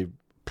 probably,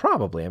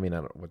 I mean,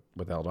 I don't know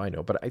what the hell do I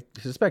know, but I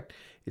suspect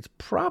it's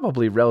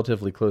probably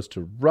relatively close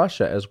to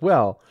Russia as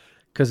well,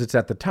 because it's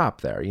at the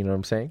top there. You know what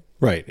I'm saying?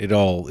 Right. It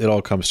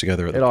all comes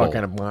together at the pole. It all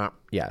kind of,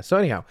 yeah. So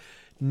anyhow,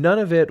 none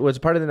of it was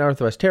part of the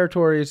Northwest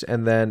Territories,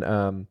 and then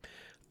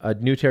a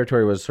new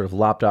territory was sort of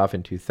lopped off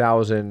in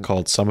 2000.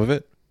 Called some of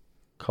it?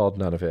 Called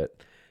none of it.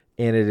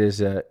 And it is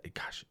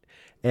gosh,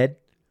 Ed,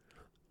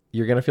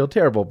 you're going to feel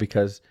terrible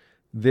because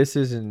this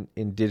is an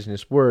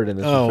indigenous word, and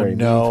this is very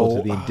meaningful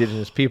to the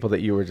indigenous people that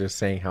you were just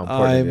saying how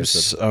important it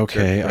is.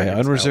 Okay, I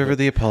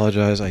unreservedly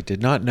apologize. I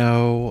did not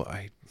know.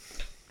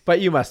 But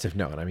you must have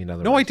known. I mean,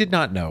 no, I did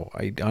not know.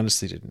 I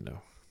honestly didn't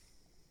know.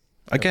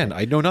 Again,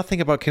 okay. I know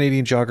nothing about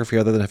Canadian geography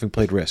other than having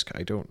played Risk.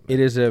 I don't.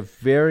 It's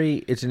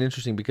an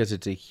interesting because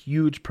it's a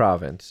huge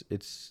province.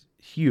 It's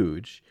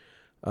huge,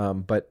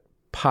 but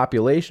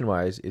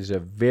population-wise is a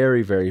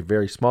very, very,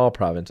 very small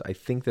province.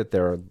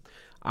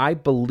 I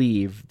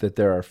believe that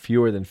there are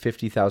fewer than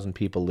 50,000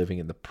 people living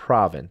in the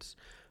province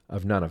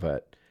of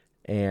Nunavut.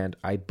 And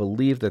I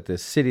believe that the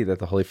city that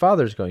the Holy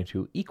Father is going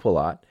to,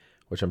 Iqaluit,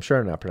 which I'm sure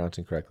I'm not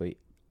pronouncing correctly,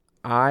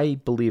 I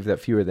believe that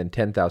fewer than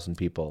 10,000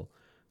 people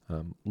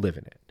live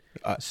in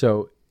it.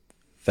 So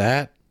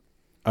that,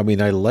 I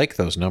mean, I like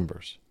those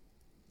numbers.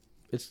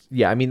 it's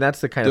I mean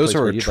that's the kind of Those place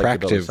are where you'd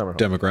like to build a attractive summer home.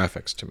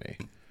 demographics to me.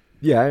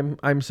 Yeah,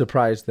 I'm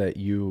surprised that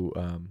you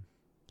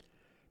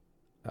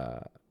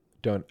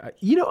don't. I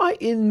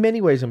in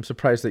many ways I'm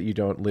surprised that you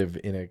don't live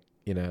in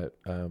a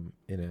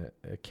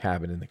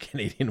cabin in the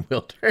Canadian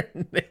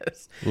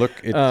wilderness. Look,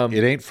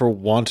 it ain't for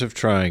want of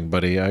trying,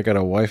 buddy. I got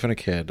a wife and a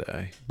kid.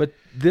 But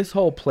this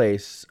whole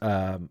place,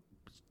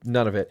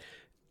 none of it,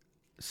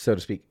 so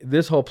to speak.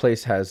 This whole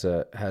place has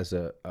a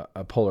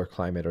polar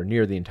climate, or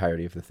near the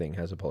entirety of the thing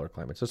has a polar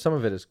climate. So some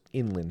of it is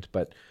inland,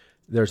 but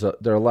there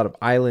are a lot of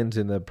islands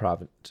in the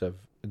province of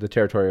the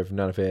territory of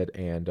Nunavut,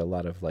 and a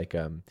lot of like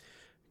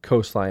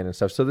coastline and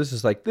stuff. So this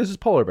is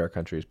polar bear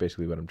country is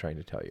basically what I'm trying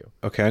to tell you.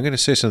 Okay, I'm going to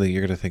say something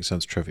you're going to think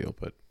sounds trivial,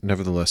 but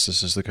nevertheless,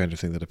 this is the kind of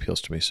thing that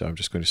appeals to me, so I'm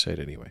just going to say it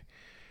anyway.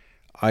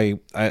 I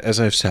as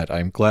I've said,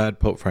 I'm glad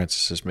Pope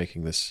Francis is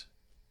making this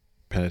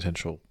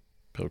penitential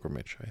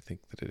pilgrimage. I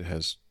think that it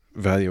has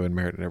value and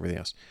merit and everything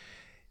else.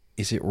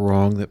 Is it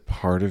wrong that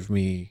part of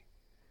me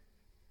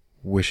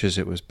wishes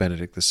it was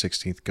Benedict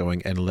XVI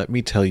going? And let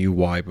me tell you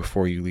why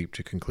before you leap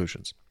to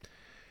conclusions.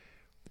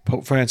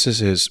 Pope Francis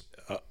is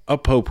a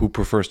pope who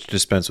prefers to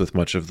dispense with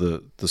much of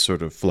the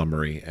sort of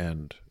flummery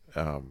and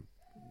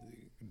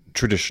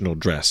traditional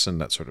dress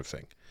and that sort of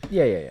thing.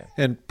 Yeah.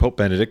 And Pope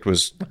Benedict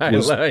was I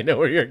know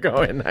where you're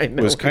going.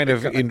 was kind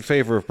of in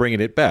favor of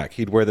bringing it back.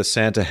 He'd wear the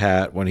Santa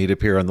hat when he'd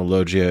appear on the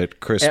loggia at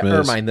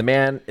Christmas. Ermine,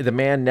 the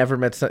man never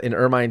met in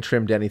ermine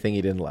trimmed anything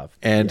he didn't love.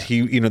 And he,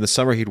 in the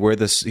summer he'd wear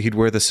the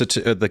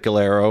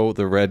galero,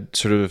 the red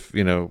sort of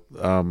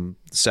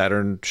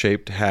Saturn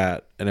shaped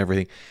hat and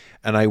everything.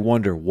 And I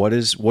wonder what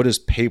does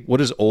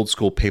old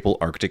school papal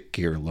Arctic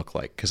gear look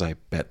like? Because I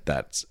bet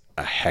that's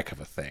a heck of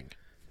a thing.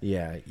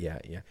 Yeah.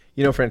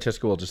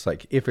 Francesco will just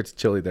like, if it's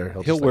chilly there,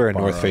 he'll wear a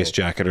North Face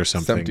jacket or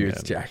something. Some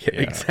dude's jacket.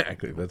 Yeah.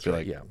 Exactly. That's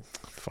right. Yeah.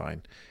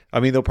 Fine. I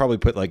mean, they'll probably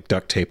put like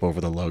duct tape over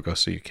the logo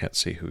so you can't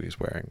see who he's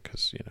wearing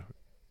because, you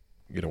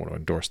don't want to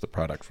endorse the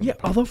product from the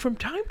Pope. Although from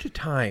time to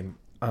time,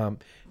 I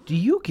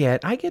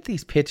get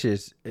these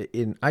pitches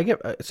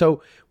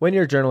so when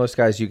you're a journalist,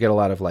 guys, you get a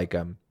lot of like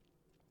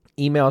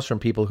emails from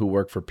people who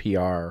work for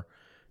PR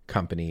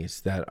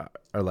companies that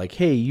are like,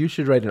 hey, you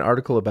should write an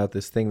article about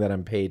this thing that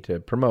I'm paid to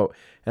promote.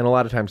 And a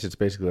lot of times it's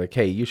basically like,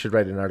 hey, you should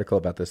write an article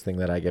about this thing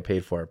that I get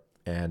paid for.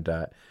 And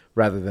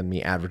rather than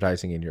me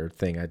advertising in your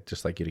thing, I'd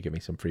just like you to give me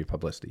some free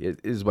publicity.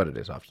 It is what it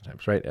is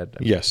oftentimes, right, Ed?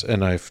 Yes,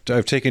 and I've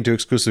taken to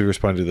exclusively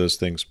respond to those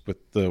things with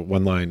the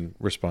one-line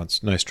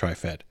response, nice try,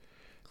 Fed.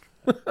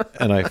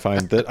 And I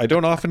find that I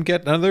don't often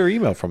get another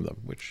email from them.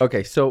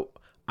 Okay, so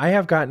I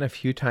have gotten a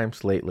few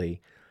times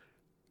lately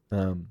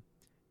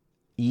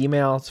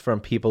emails from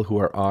people who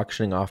are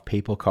auctioning off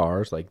papal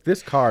cars. Like,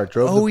 this car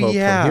drove the Pope from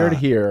here to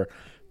here.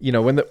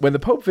 When the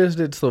Pope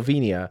visited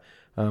Slovenia,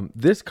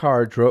 this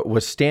car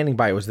was standing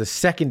by. It was the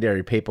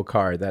secondary papal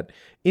car that,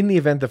 in the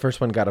event the first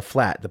one got a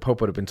flat, the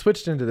Pope would have been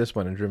switched into this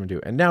one and driven to.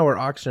 And now we're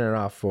auctioning it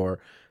off for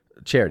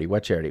charity.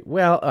 What charity?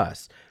 Well,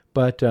 us.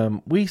 But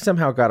we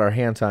somehow got our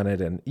hands on it,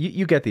 and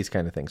you get these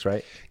kind of things,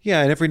 right?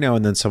 Yeah, and every now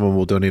and then someone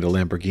will donate a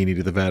Lamborghini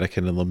to the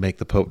Vatican, and they'll make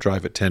the Pope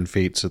drive at 10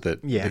 feet so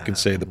that they can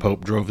say the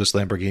Pope drove this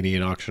Lamborghini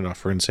and auction off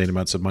for insane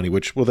amounts of money,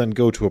 which will then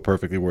go to a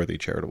perfectly worthy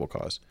charitable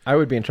cause. I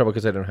would be in trouble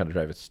because I don't know how to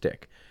drive a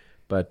stick.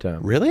 But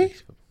really?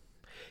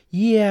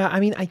 Yeah,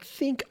 I mean, I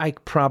think I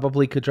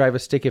probably could drive a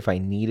stick if I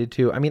needed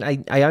to. I mean,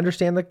 I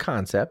understand the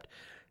concept,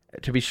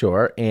 to be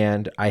sure,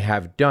 and I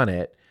have done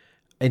it.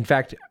 In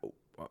fact,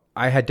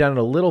 I had done it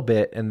a little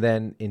bit, and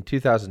then in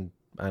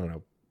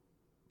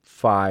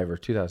 2005 or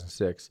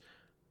 2006,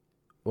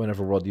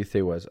 whenever World Youth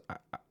Day was,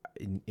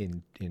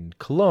 in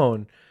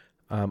Cologne,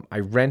 I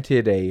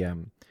rented a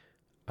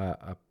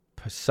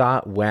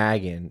Passat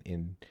wagon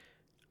in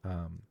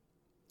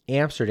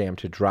Amsterdam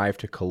to drive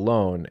to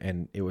Cologne,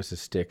 and it was a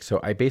stick. So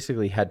I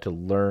basically had to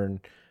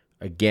learn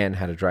again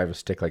how to drive a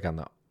stick, like on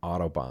the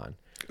Autobahn.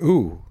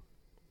 Ooh.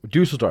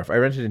 Dusseldorf. I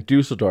rented in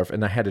Dusseldorf,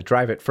 and I had to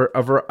drive it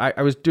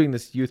I was doing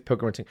this youth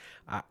pilgrimage thing.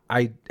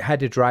 I had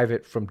to drive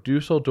it from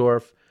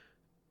Dusseldorf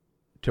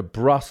to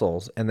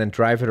Brussels, and then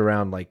drive it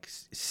around like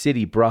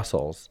city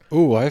Brussels.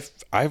 Ooh,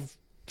 I've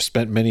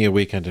spent many a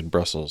weekend in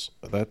Brussels.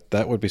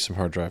 That would be some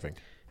hard driving.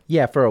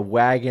 Yeah, for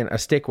a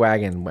stick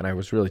wagon when I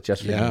was really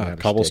just figuring out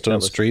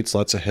cobblestone streets,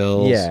 lots of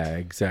hills. Yeah,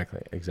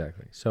 exactly.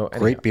 So anyhow.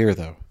 Great beer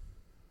though.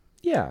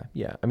 Yeah.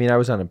 I mean, I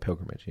was on a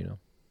pilgrimage,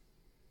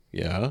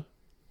 Yeah.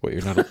 What,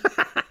 you're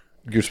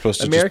supposed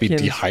to just be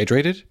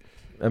dehydrated?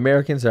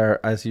 Americans are,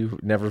 as you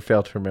never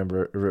fail to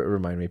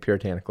remind me,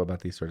 puritanical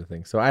about these sort of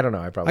things. So I don't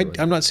know.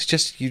 I'm not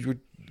suggesting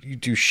you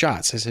do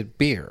shots. I said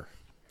beer.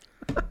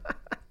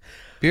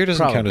 Beer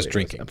doesn't count as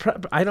drinking.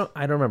 I don't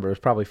remember. It was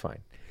probably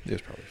fine. It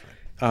was probably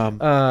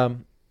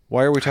fine.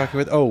 Why are we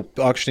talking about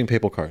auctioning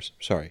papal cars?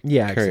 Sorry.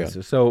 Yeah, carry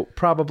on. So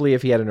probably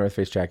if he had a North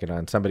Face jacket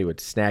on, somebody would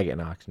snag it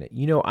and auction it.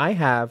 I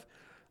have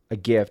a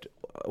gift.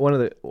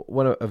 An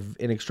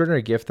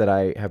extraordinary gift that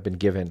I have been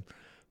given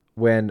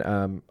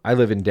when I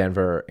live in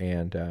Denver,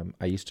 and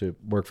I used to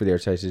work for the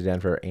Archdiocese of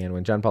Denver, and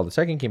when John Paul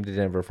II came to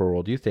Denver for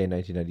World Youth Day in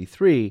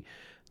 1993,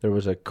 there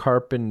was a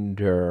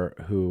carpenter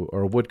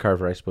or a wood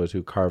carver, I suppose,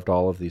 who carved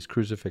all of these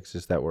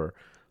crucifixes that were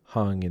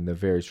hung in the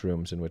various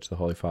rooms in which the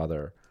Holy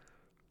Father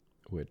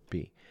would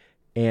be.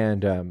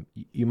 And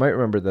you might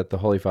remember that the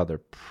Holy Father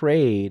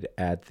prayed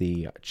at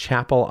the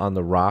Chapel on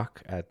the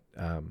Rock at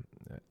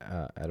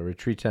a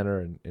retreat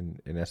center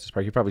in Estes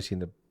Park. You've probably seen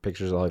the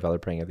pictures of the Holy Father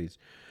praying at these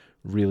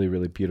really,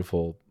 really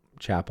beautiful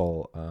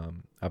chapel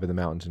up in the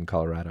mountains in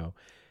Colorado.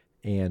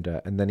 And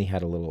then he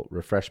had a little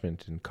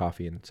refreshment and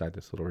coffee inside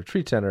this little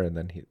retreat center. And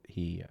then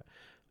he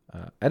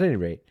at any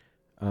rate,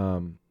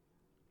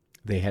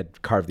 they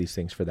had carved these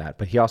things for that.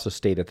 But he also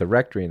stayed at the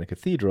rectory in the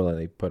cathedral, and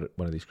they put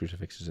one of these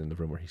crucifixes in the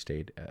room where he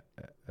stayed at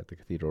the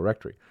cathedral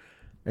rectory.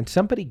 And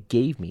somebody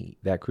gave me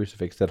that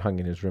crucifix that hung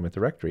in his room at the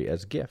rectory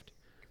as a gift.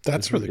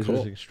 That's really cool. It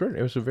was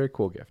extraordinary. It was a very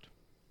cool gift.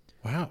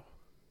 Wow.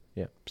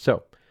 Yeah.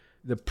 So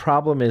the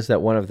problem is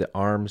that one of the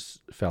arms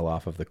fell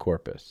off of the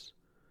corpus.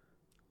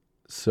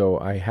 So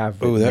I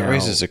have... Oh, that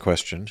raises a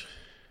question.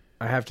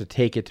 I have to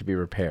take it to be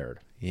repaired.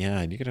 Yeah,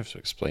 and you're going to have some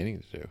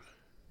explaining to do.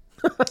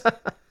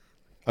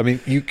 I mean,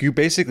 you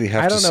basically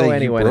have to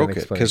say you broke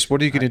it, because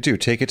what are you going to do?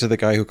 Take it to the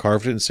guy who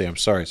carved it and say, I'm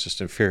sorry, it's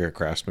just inferior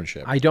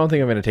craftsmanship? I don't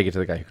think I'm going to take it to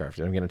the guy who carved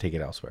it. I'm going to take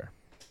it elsewhere.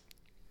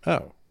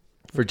 Oh.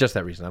 For just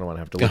that reason. I don't want to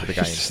have to look at the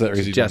guy. Just that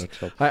reason.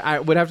 I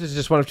would have to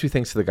just one of two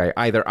things to the guy.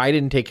 Either I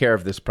didn't take care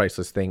of this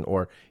priceless thing,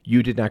 or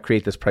you did not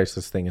create this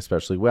priceless thing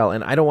especially well.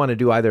 And I don't want to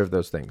do either of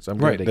those things. I'm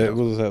right. That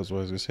was what I was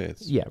going to say.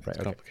 It's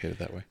complicated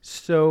that way.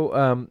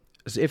 So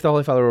if the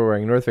Holy Father were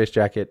wearing a North Face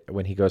jacket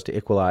when he goes to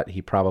Iqaluit,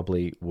 he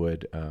probably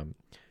would...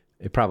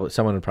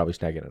 someone would probably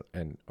snag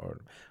it,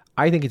 or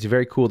I think it's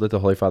very cool that the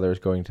Holy Father is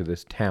going to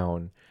this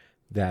town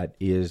that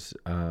is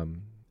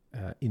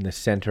in the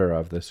center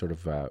of the sort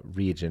of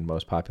region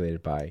most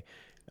populated by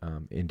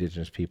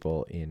Indigenous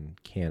people in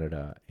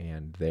Canada,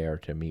 and there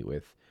to meet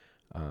with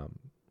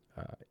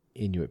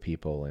Inuit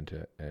people and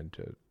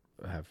to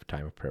have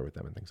time of prayer with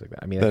them and things like that.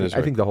 I mean,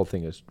 I think the whole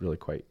thing is really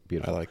quite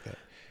beautiful. I like that.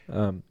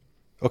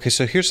 Okay,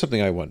 so here's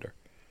something I wonder.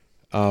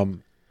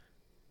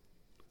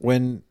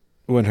 When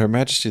Her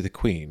Majesty the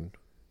Queen...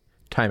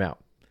 Time out.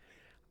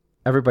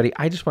 Everybody,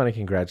 I just want to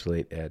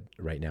congratulate Ed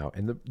right now.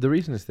 And the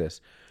reason is this.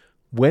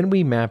 When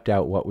we mapped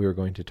out what we were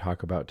going to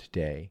talk about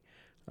today,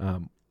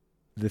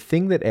 the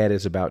thing that Ed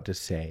is about to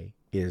say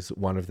is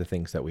one of the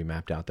things that we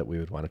mapped out that we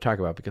would want to talk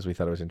about because we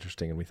thought it was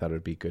interesting and we thought it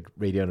would be good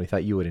radio and we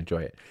thought you would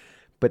enjoy it.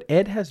 But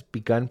Ed has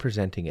begun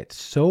presenting it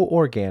so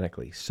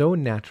organically, so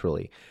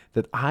naturally,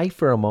 that I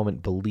for a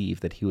moment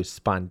believe that he was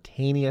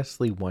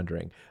spontaneously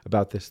wondering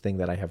about this thing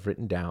that I have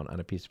written down on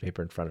a piece of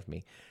paper in front of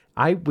me.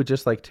 I would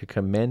just like to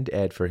commend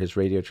Ed for his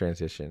radio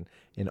transition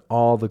in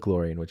all the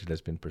glory in which it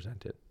has been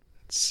presented.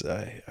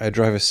 I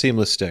drive a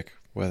seamless stick,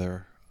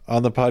 whether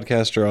on the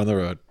podcast or on the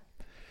road.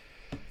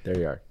 There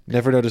you are.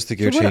 Never noticed the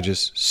gear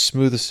changes.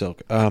 Smooth as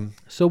silk.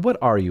 So what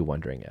are you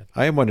wondering, Ed?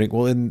 I am wondering,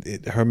 well, in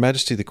Her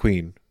Majesty the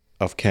Queen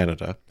of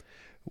Canada,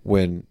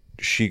 when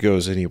she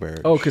goes anywhere...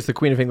 Oh, because the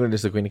Queen of England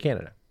is the Queen of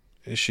Canada.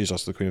 She's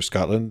also the Queen of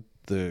Scotland,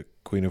 the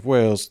Queen of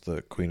Wales,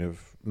 the Queen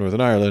of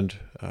Northern Ireland...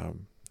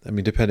 I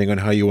mean, depending on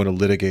how you want to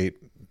litigate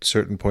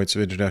certain points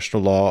of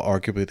international law,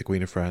 arguably the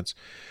Queen of France.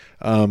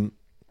 Is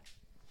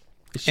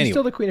she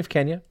still the Queen of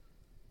Kenya?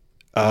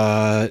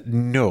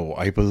 No,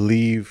 I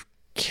believe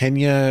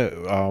Kenya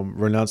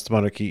renounced the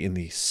monarchy in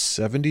the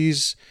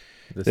 70s.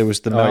 There was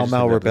the Mau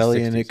Mau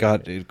rebellion. It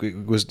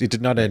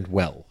did not end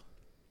well.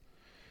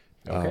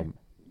 Okay.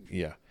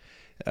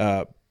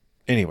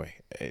 Anyway,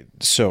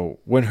 so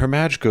when Her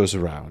Maj goes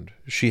around,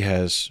 she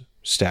has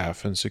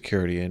staff and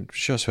security, and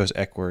she also has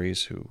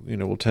equerries who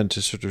will tend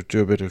to sort of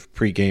do a bit of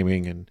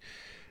pre-gaming and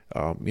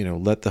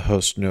let the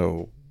host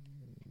know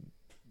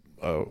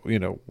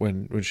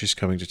when she's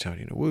coming to town,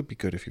 it would be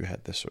good if you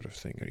had this sort of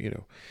thing,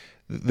 or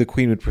the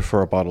Queen would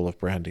prefer a bottle of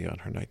brandy on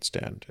her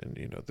nightstand,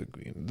 and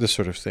this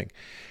sort of thing.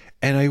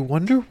 And I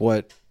wonder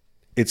what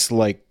it's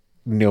like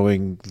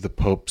knowing the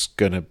Pope's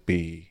gonna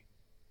be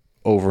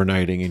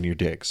overnighting in your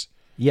digs.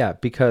 Yeah,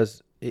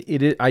 because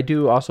it is, I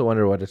do also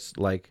wonder what it's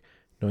like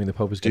knowing the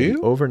Pope is going to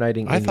be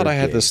overnighting. I thought I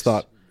had this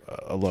thought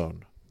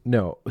alone.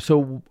 No.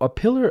 So a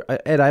pillar,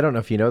 Ed, I don't know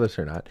if you know this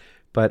or not,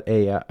 but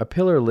a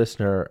pillar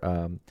listener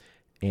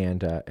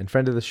and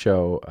friend of the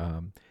show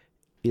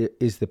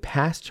is the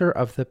pastor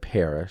of the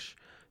parish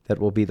that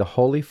will be the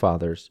Holy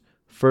Father's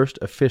first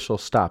official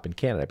stop in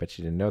Canada. I bet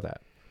you didn't know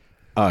that.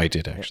 I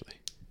did, actually.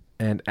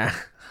 And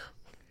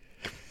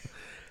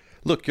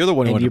look, you're the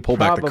one who wanted to pull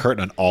back the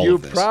curtain on all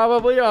of this. You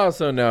probably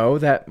also know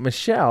that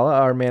Michelle,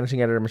 our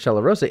managing editor, Michelle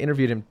LaRosa,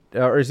 interviewed him,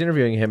 or is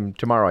interviewing him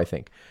tomorrow, I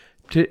think,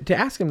 to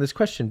ask him this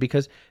question,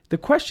 because the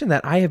question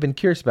that I have been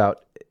curious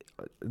about,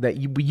 that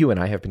you and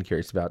I have been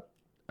curious about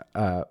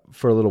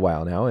for a little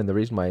while now, and the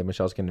reason why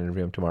Michelle's going to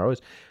interview him tomorrow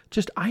is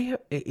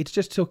it's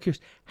just so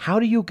curious. How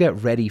do you get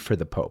ready for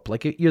the Pope?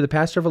 Like, you're the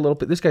pastor of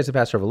this guy's the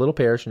pastor of a little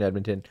parish in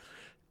Edmonton,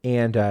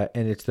 and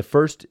it's the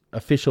first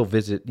official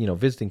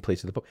visiting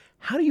place of the Pope.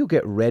 How do you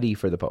get ready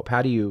for the Pope?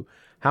 How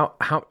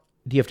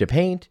do you have to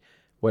paint?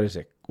 What is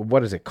it?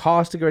 What does it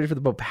cost to get ready for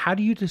the Pope? How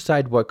do you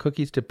decide what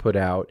cookies to put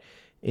out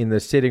in the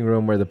sitting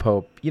room where the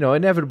Pope,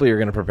 inevitably you're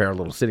going to prepare a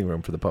little sitting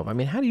room for the Pope. I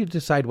mean, how do you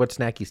decide what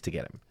snackies to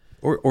get him?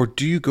 Or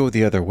do you go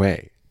the other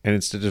way and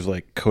instead of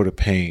like coat of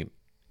paint,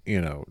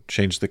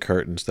 change the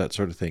curtains, that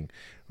sort of thing,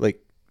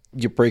 like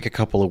you break a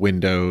couple of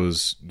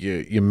windows,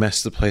 you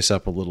mess the place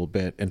up a little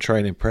bit and try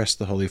and impress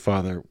the Holy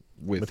Father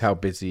with how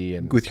busy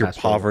and with your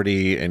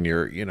poverty and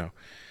your,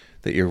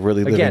 that you're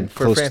really living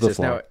close to the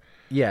floor.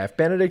 Now, if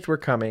Benedict were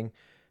coming,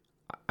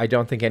 I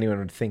don't think anyone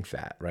would think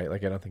that, right?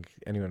 Like, I don't think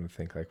anyone would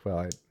think like,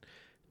 well,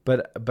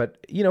 but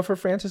for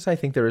Francis, I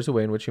think there is a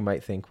way in which you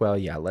might think, well,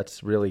 yeah,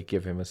 let's really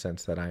give him a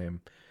sense that I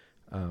am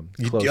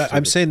close.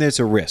 I'm saying there's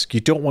a risk.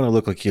 You don't want to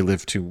look like you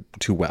live too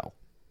well.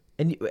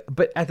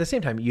 But at the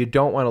same time, you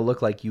don't want to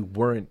look like you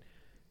weren't.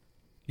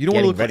 You don't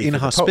want to look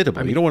inhospitable.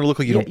 I mean, you don't want to look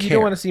like you don't care. You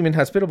don't want to seem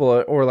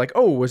inhospitable or like,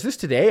 oh, was this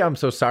today? I'm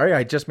so sorry.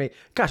 I just made.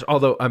 Gosh,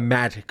 although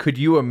could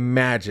you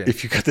imagine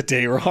if you got the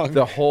day wrong?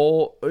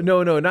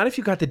 No, not if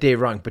you got the day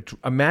wrong. But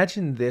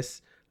imagine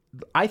this.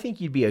 I think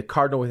you'd be a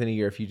cardinal within a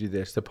year if you do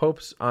this. The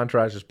Pope's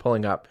entourage is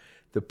pulling up.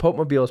 The Pope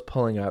Mobile is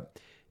pulling up.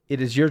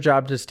 It is your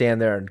job to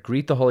stand there and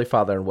greet the Holy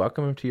Father and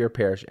welcome him to your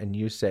parish. And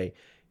you say,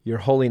 Your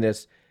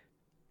Holiness,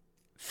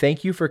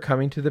 thank you for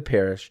coming to the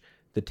parish.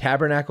 The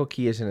tabernacle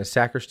key is in a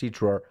sacristy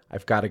drawer.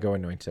 I've got to go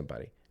anoint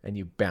somebody. And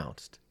you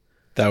bounced.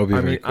 That would be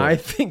very cool. I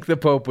think the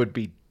Pope would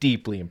be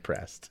deeply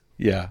impressed.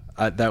 Yeah,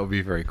 that would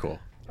be very cool.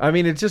 I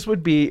mean, it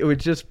would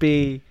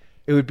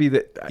be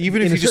the...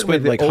 Even if you just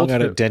went hung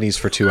out at Denny's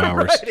for 2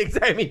 hours. Right,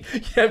 exactly. I mean,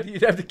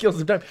 you'd have to kill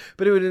some time.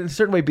 But it would in a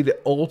certain way be the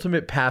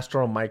ultimate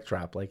pastoral mic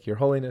drop. Like, Your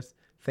Holiness,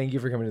 thank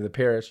you for coming to the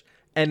parish.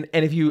 And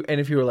if you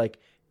were like...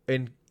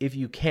 And if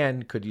you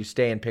can, could you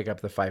stay and pick up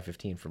the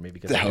 5:15 for me?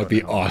 Because that would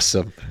be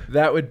awesome.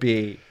 That would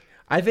be.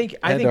 I think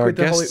our with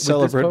guest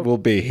celebrant will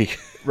be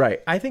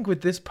right. I think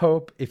with this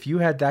Pope, if you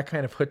had that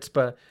kind of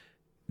chutzpah,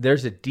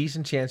 there's a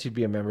decent chance you'd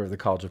be a member of the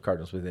College of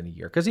Cardinals within a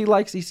year because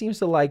he seems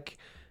to like,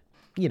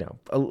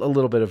 a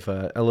little bit of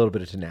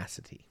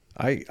tenacity.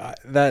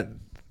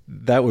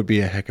 That would be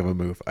a heck of a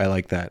move. I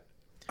like that.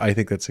 I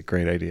think that's a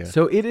great idea.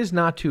 So it is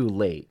not too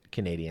late,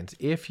 Canadians,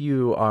 if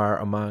you are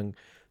among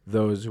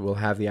those who will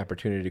have the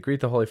opportunity to greet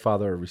the Holy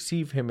Father or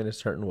receive him in a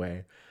certain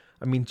way.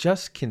 I mean,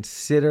 just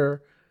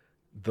consider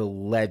the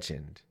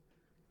legend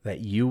that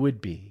you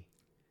would be.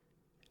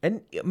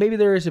 And maybe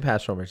there is a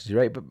pastoral emergency,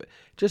 right? But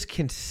just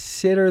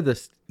consider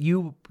this.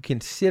 You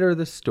consider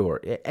the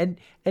story and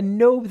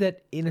know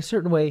that in a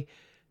certain way,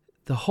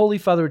 the Holy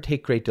Father would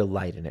take great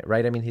delight in it,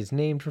 right? I mean, he's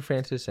named for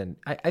Francis, and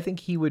I think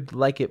he would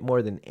like it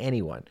more than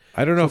anyone.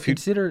 I don't know if you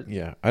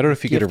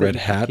get a red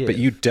hat, but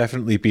you'd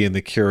definitely be in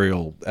the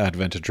curial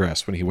Advent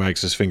address when he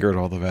wags his finger at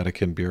all the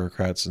Vatican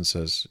bureaucrats and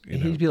says,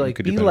 he'd be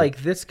like, be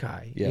like this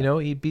guy, yeah.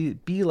 He'd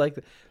be like.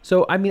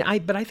 So I mean,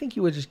 but I think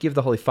you would just give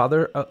the Holy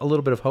Father a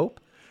little bit of hope,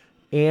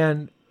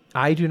 and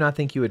I do not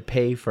think you would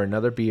pay for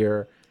another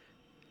beer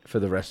for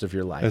the rest of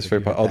your life. That's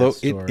very possible. Although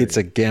it's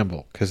a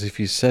gamble, because if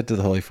you said to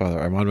the Holy Father,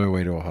 I'm on my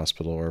way to a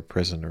hospital or a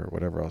prison or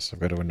whatever else, I'm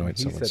going to anoint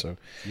someone.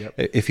 Yep.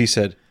 If he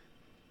said,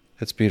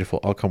 that's beautiful,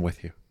 I'll come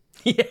with you.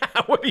 Yeah,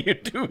 what do you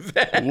do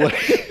then?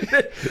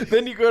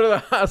 Then you go to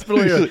the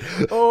hospital and you're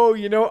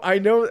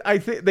like, I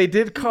think they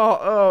did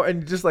call,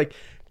 and just like,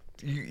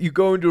 you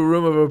go into a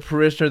room of a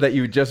parishioner that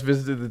you just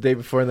visited the day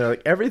before and they're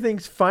like,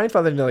 everything's fine,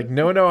 Father. And you're like,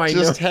 no, I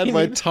just had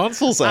my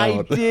tonsils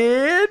out. I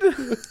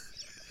did.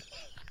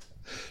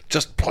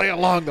 Just play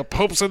along. The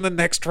Pope's in the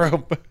next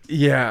room.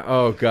 Yeah.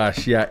 Oh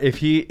gosh. Yeah.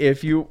 If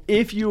you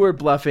were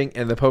bluffing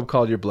and the Pope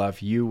called your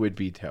bluff, you would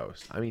be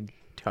toast. I mean,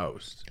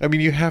 toast. I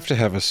mean, you have to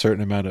have a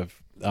certain amount of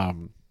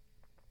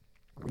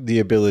the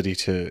ability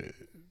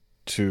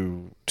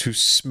to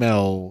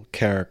smell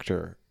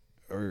character,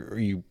 or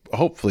you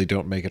hopefully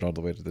don't make it all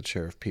the way to the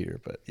chair of Peter.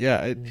 But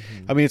yeah,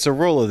 I mean, it's a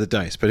roll of the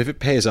dice. But if it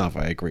pays off,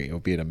 I agree. It'll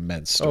be an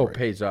immense story. Oh, it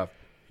pays off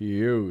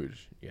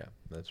huge. Yeah,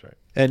 that's right.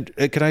 And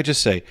can I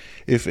just say,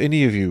 if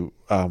any of you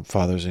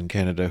fathers in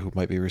Canada who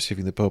might be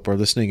receiving the Pope are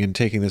listening and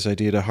taking this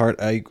idea to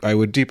heart, I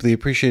would deeply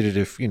appreciate it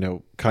if,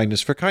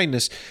 kindness for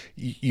kindness,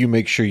 you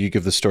make sure you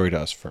give the story to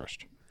us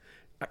first.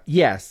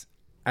 Yes.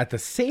 At the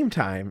same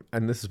time,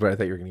 and this is what I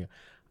thought you were going to go,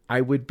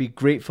 I would be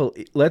grateful.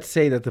 Let's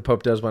say that the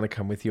Pope does want to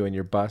come with you and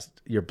your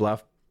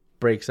bluff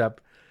breaks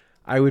up.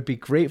 I would be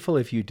grateful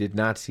if you did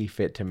not see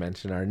fit to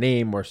mention our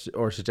name or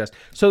suggest.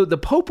 So the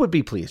Pope would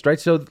be pleased, right?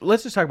 So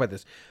let's just talk about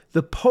this.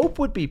 The Pope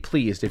would be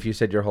pleased if you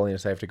said, Your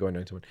Holiness, I have to go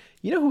anoint someone.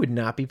 You know who would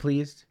not be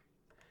pleased?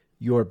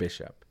 Your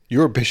bishop.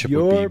 Your bishop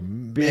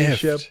would be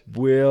miffed. Your bishop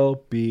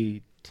will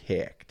be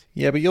ticked.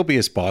 Yeah, but you'll be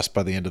his boss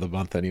by the end of the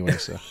month anyway.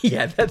 So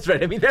yeah, that's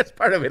right. I mean, that's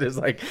part of it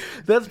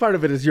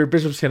is your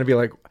bishop's going to be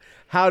like,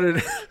 how did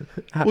like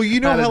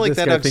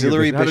that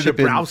auxiliary bishop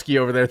Dabrowski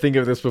over there think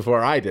of this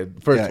before I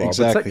did? First of all,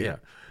 exactly. Yeah.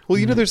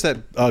 Well, there's that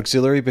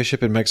auxiliary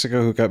bishop in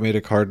Mexico who got made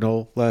a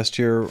cardinal last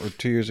year or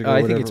 2 years ago.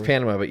 I think it's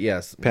Panama, but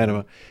yes.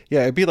 Panama.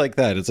 Yeah, it'd be like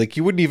that. It's like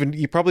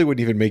he probably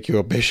wouldn't even make you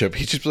a bishop.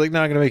 He'd just be like,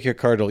 no, I'm going to make you a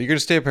cardinal. You're going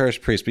to stay a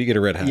parish priest, but you get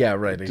a red hat. Yeah,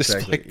 right,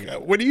 exactly. Just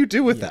like, what do you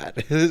do with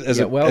that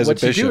as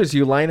what a you do is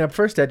you line up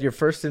first you're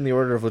first in the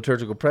order of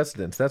liturgical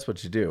precedence. That's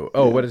what you do.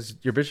 Oh, what does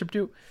your bishop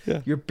do?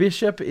 Yeah. Your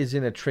bishop is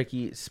in a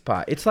tricky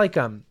spot. It's like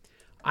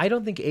I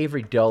don't think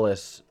Avery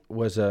Dulles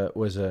was a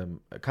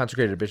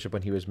consecrated bishop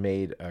when he was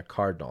made a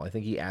cardinal. I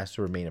think he asked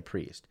to remain a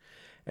priest.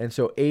 And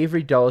so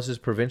Avery Dulles'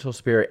 provincial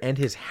superior and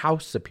his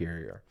house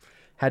superior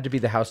had to be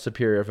the house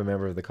superior of a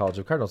member of the College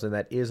of Cardinals, and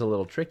that is a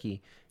little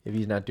tricky if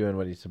he's not doing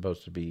what he's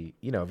supposed to be.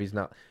 If he's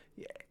not,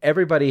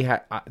 everybody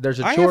there's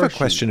a. I have a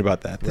question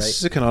about that. This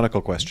is a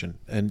canonical question,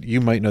 and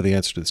you might know the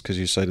answer to this because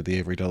you cited the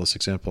Avery Dulles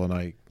example, and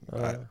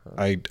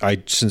I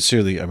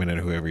sincerely, I mean, I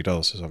know who Avery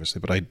Dulles is, obviously,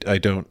 but I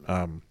don't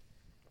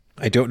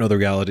know the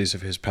realities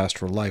of his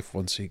pastoral life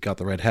once he got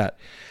the red hat.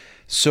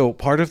 So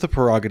part of the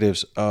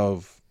prerogatives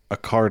of a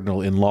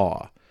cardinal in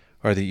law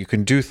are that you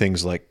can do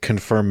things like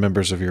confirm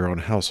members of your own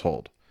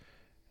household,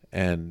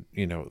 and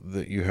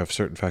that you have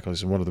certain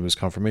faculties, and one of them is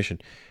confirmation.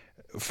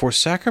 For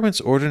sacraments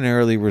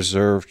ordinarily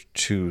reserved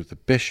to the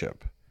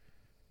bishop,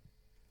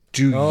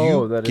 do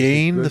you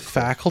gain the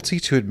faculty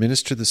to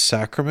administer the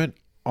sacrament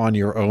on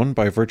your own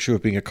by virtue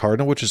of being a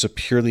cardinal, which is a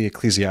purely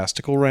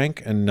ecclesiastical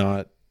rank and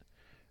not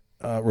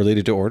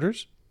related to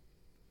orders?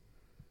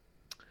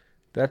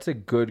 That's a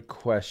good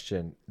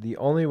question. The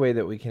only way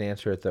that we can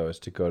answer it, though, is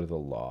to go to the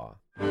law.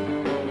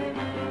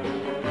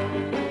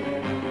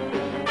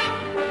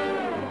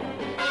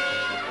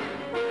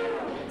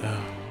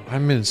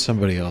 I'm in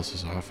somebody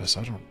else's office.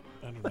 I don't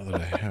know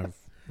that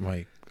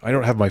I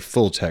don't have my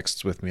full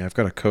texts with me. I've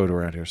got a code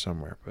around here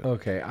somewhere. But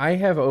okay, I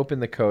have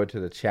opened the code to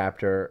the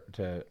chapter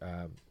to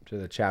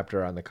the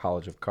chapter on the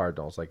College of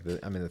Cardinals.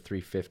 I'm in the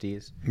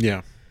 350s.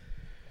 Yeah,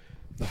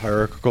 the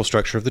hierarchical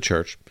structure of the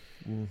church.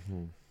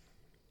 Mm-hmm.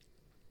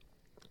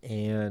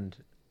 And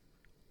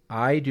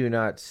I do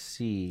not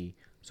see.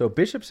 So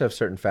bishops have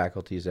certain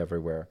faculties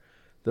everywhere.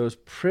 Those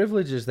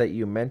privileges that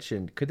you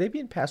mentioned, could they be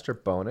in Pastor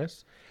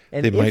Bonus?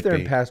 And if they're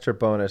in Pastor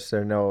Bonus,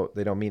 they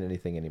don't mean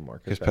anything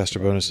anymore. Because Pastor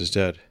Bonus is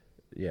dead.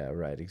 Yeah,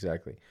 right,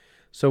 exactly.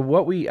 So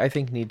what we, I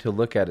think, need to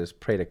look at is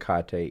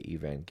Predicate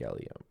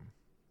Evangelium.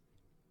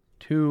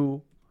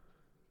 To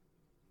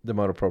the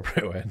motu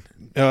proprio.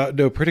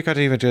 No, Predicate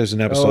Evangelium is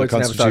an apostolic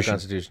constitution. An apostolic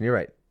constitution. You're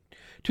right.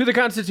 To the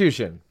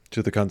Constitution.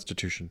 To the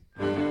Constitution.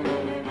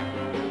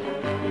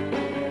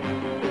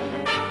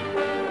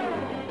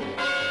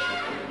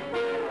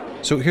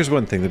 So here's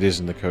one thing that is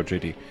in the code,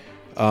 JD.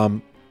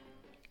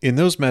 In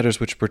those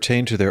matters which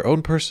pertain to their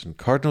own person,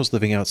 cardinals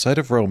living outside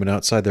of Rome and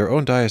outside their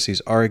own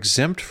diocese are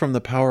exempt from the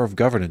power of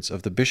governance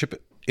of the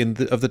bishop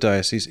of the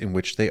diocese in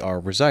which they are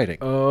residing.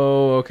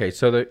 Oh, okay.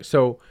 Here's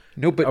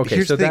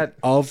the thing,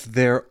 of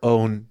their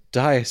own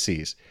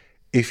diocese.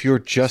 If you're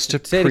just a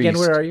priest... Say it again,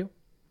 where are you?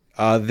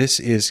 This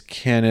is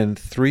Canon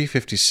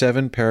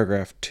 357,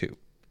 paragraph 2.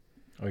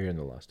 Oh, you're in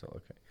the law still,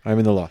 okay. I'm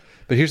in the law.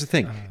 But here's the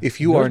thing. If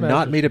you are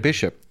not made a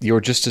bishop,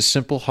 you're just a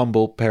simple,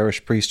 humble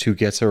parish priest who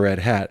gets a red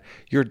hat,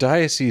 your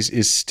diocese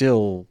is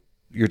still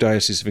your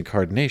diocese of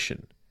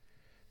incarnation.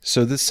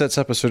 So this sets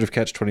up a sort of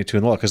catch-22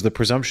 in the law, because the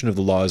presumption of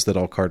the law is that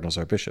all cardinals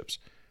are bishops,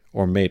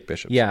 or made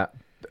bishops. Yeah,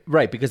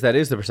 right, because that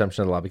is the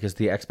presumption of the law, because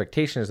the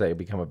expectation is that you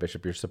become a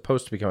bishop. You're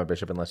supposed to become a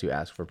bishop unless you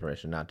ask for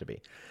permission not to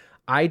be.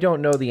 I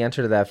don't know the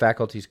answer to that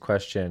faculty's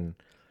question.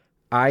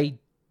 I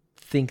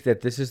think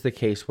that this is the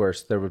case where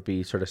there would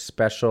be sort of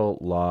special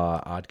law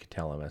ad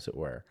catelum, as it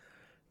were.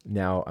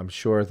 Now, I'm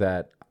sure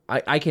that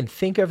I can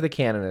think of the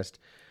canonist.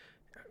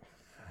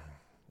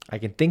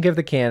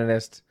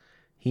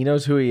 He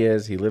knows who he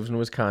is. He lives in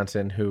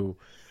Wisconsin, who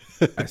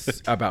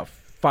about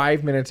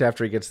 5 minutes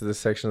after he gets to this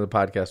section of the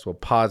podcast will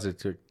pause it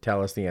to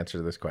tell us the answer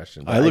to this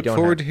question. I look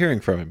forward to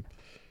hearing from him.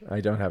 I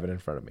don't have it in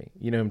front of me.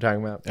 You know who I'm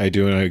talking about? I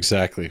do know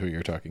exactly who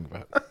you're talking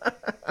about.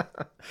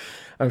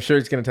 I'm sure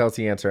he's going to tell us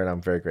the answer, and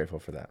I'm very grateful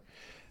for that.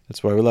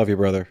 That's why we love you,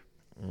 brother.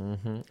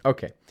 Mm-hmm.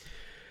 Okay.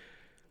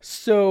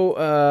 So,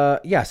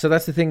 so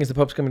that's the thing, is the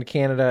Pope's coming to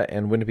Canada,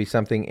 and wouldn't it be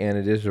something? And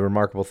it is a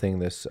remarkable thing,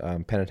 this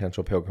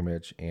penitential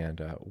pilgrimage,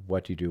 and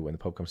what do you do when the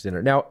Pope comes to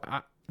dinner. Now,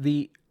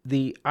 we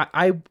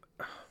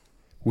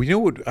know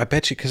what, I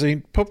bet you, because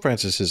Pope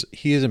Francis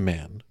he is a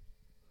man.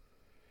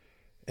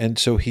 And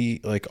so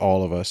he, like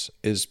all of us,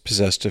 is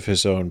possessed of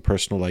his own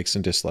personal likes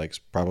and dislikes.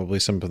 Probably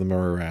some of them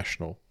are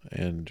irrational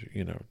and,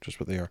 just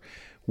what they are.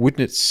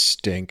 Wouldn't it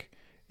stink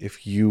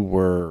if you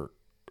were,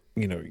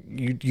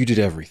 you did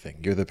everything.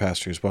 You're the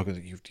pastor who's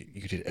welcome. You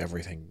did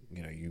everything.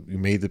 You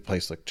made the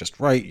place look just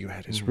right. You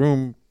had his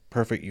room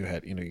perfect. You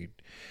had,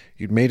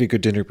 you'd made a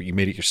good dinner, but you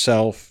made it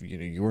yourself.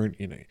 You weren't,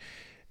 and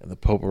the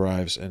Pope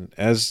arrives. And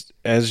as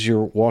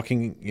you're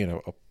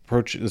walking,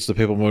 approach, as the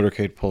papal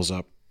motorcade pulls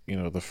up,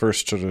 the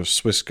first sort of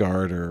Swiss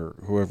guard or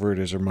whoever it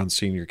is, or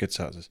Monsignor gets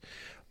out and says,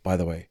 by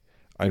the way,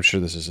 I'm sure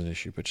this is an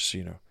issue, but just so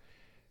you know,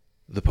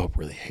 the Pope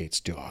really hates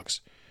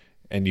dogs.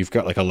 and you've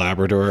got like a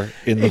Labrador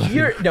in the living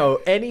room. No,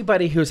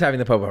 anybody who's having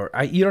the pope over,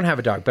 you don't have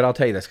a dog, but I'll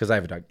tell you this because I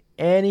have a dog.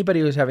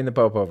 Anybody who's having the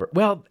pope over,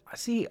 well,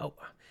 see,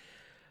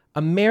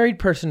 a married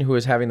person who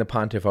is having the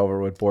pontiff over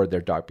would board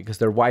their dog because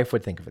their wife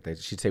would think of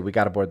it. She'd say, "We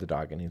got to board the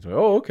dog," and he's like,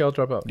 "Oh, okay, I'll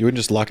drop out." You wouldn't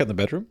just lock it in the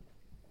bedroom?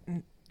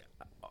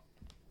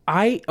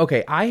 I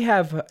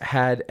have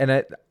had,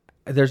 and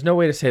there's no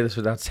way to say this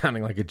without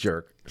sounding like a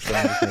jerk. So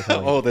I'm just gonna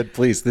tell you. Oh, then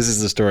please, this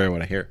is the story I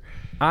want to hear.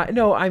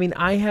 No, I mean,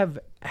 I have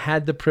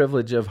had the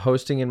privilege of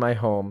hosting in my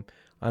home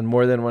on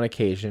more than one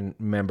occasion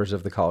members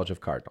of the College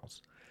of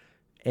Cardinals.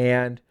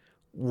 And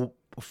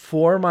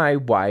for my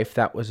wife,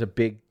 that was a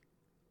big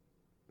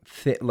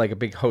like a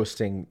big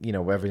hosting,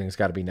 everything's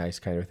got to be nice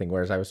kind of thing.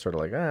 Whereas I was sort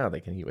of like, they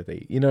can eat what they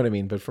eat. You know what I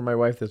mean? But for my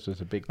wife, this was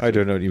a big I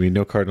don't know what you mean.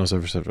 No Cardinals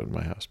ever stepped in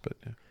my house, but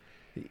yeah.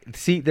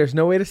 See, there's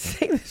no way to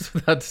say this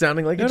without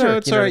sounding like a jerk. No,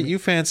 it's all right. You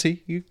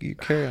fancy. You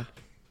carry on.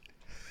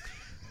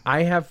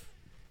 I have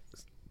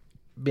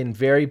been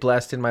very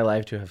blessed in my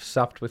life to have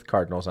supped with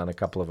Cardinals on a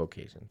couple of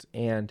occasions.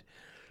 And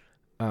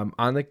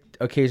on the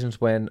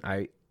occasions when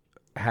I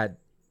had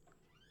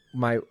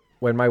my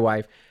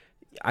wife,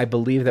 I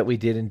believe that we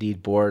did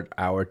indeed board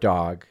our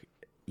dog,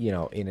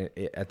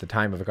 at the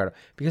time of a Cardinal,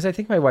 because I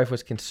think my wife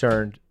was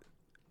concerned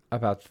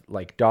about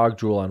like dog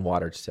drool on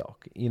watered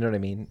silk, you know what I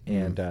mean?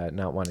 And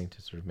not wanting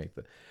to sort of make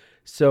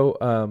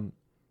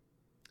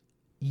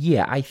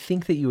yeah, I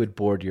think that you would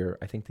board your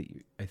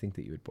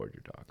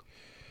dog.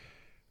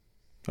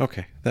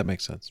 Okay, that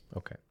makes sense.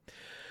 Okay.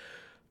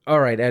 All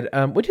right, Ed.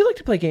 Would you like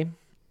to play a game?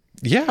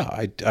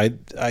 Yeah, I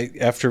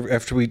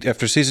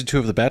after season 2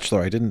 of The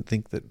Bachelor, I didn't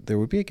think that there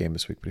would be a game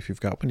this week. But if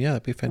you've got one, yeah,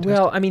 that'd be fantastic.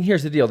 Well, I mean,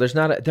 here's the deal.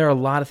 There are a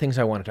lot of things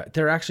I want to talk.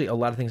 There are actually a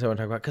lot of things I want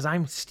to talk about because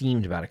I'm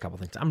steamed about a couple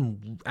of things.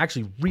 I'm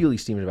actually really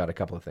steamed about a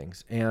couple of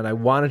things, and I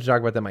wanted to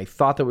talk about them. I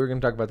thought that we were going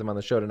to talk about them on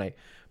the show tonight,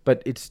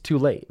 but it's too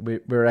late.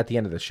 We're at the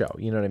end of the show.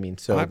 You know what I mean?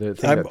 So I'm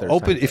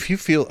open. If you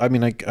feel, I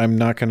mean, I'm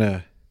not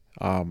gonna.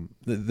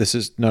 This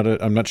is not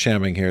I'm not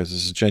shamming here. This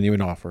is a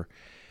genuine offer.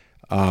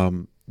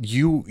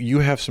 You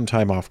have some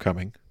time off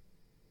coming.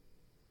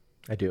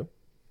 I do.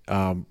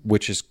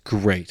 Which is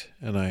great,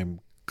 and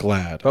I'm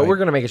glad. But we're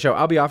going to make a show.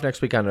 I'll be off next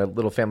week on a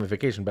little family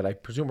vacation, but I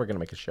presume we're going to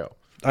make a show.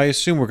 I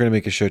assume we're going to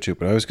make a show too,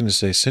 but I was going to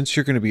say, since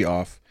you're going to be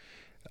off,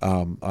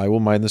 I will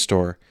mind the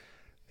store.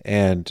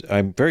 And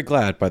I'm very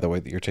glad, by the way,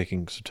 that you're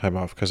taking some time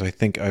off, because I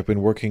think I've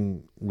been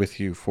working with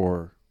you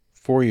for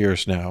 4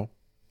 years now,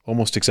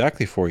 almost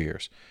exactly 4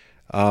 years.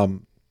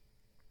 And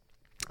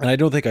I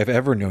don't think I've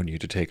ever known you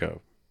to take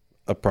a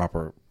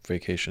proper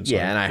vacation. So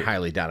and I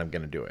highly doubt I'm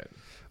going to do it.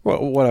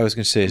 Well, what I was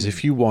going to say is,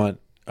 if you want,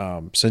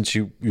 since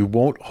you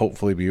won't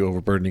hopefully be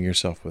overburdening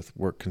yourself with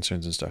work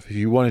concerns and stuff, if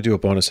you want to do a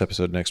bonus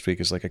episode next week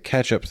as like a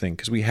catch-up thing,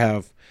 because we've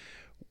had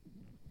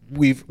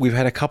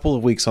a couple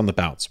of weeks on the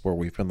bounce where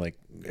we've been like,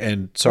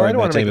 and sorry,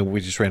 Matt Damon,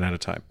 we just ran out of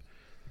time.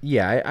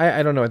 Yeah,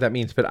 I don't know what that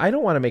means, but I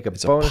don't want to make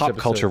it's bonus a pop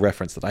episode. Culture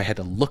reference that I had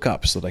to look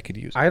up so that I could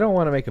use. I don't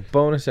want to make a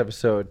bonus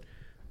episode,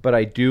 but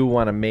I do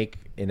want to make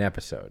an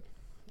episode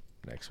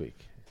next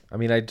week. I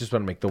mean, I just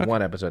want to make the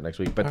one episode next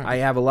week, but I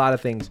have a lot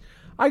of things.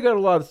 I got a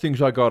lot of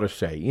things I got to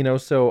say,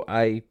 so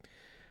I'm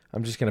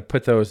just going to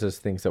put those as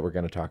things that we're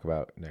going to talk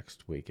about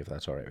next week, if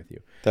that's all right with you.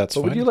 That's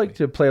fine. Would you like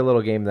to play a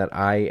little game that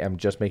I am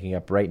just making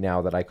up right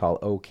now that I call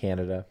Oh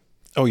Canada?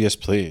 Oh, yes,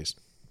 please.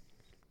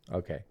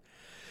 Okay.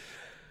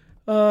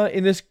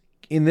 In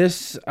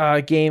this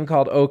game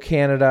called Oh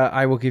Canada,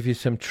 I will give you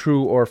some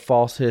true or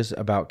falses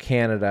about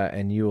Canada,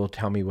 and you will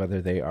tell me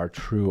whether they are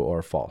true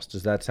or false.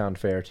 Does that sound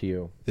fair to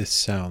you? This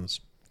sounds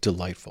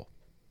delightful.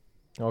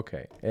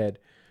 Okay, Ed.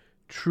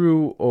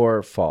 True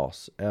or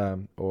false?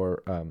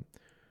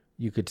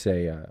 You could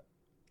say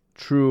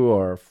true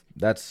or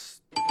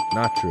that's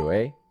not true,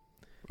 eh?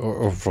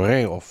 Or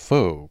vrai or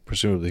faux,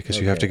 presumably, because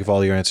you have to give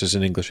all your answers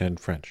in English and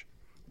French.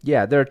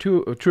 Yeah, there are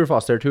true or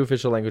false. There are two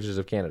official languages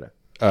of Canada.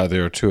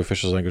 There are two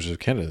official languages of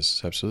Canada.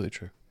 It's absolutely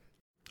true.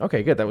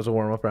 Okay, good. That was a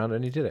warm-up round,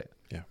 and you did it.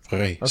 Yeah,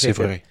 vrai. Okay, c'est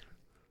vrai.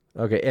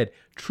 Okay, Ed.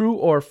 True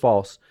or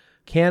false?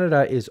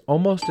 Canada is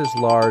almost as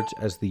large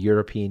as the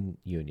European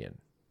Union.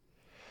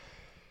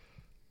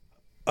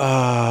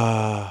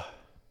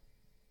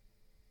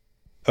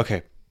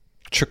 Okay.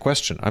 Trick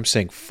question. I'm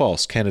saying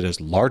false. Canada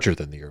is larger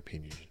than the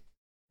European Union.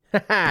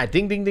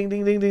 Ding, ding, ding,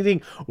 ding, ding, ding,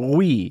 ding.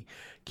 Oui.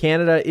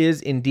 Canada is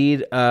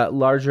indeed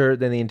larger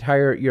than the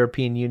entire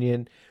European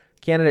Union.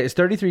 Canada is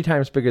 33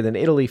 times bigger than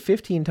Italy,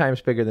 15 times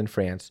bigger than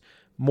France,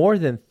 more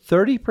than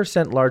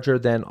 30% larger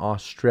than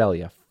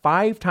Australia,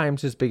 5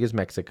 times as big as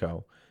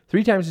Mexico,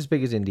 3 times as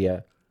big as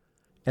India,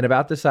 and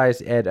about the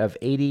size, Ed, of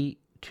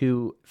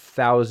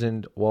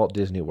 82,000 Walt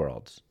Disney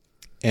Worlds.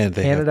 And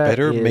they have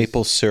better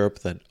maple syrup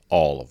than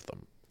all of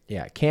them.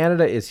 Yeah,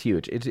 Canada is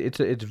huge.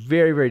 It's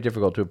very, very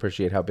difficult to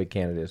appreciate how big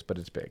Canada is, but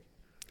it's big.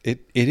 It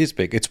is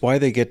big. It's why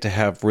they get to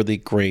have really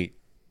great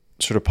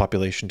sort of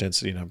population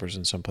density numbers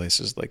in some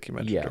places, like you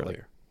mentioned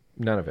earlier.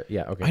 None of it.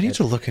 Yeah, okay. I need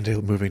to look into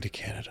moving to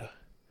Canada.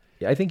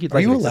 I think you'd Are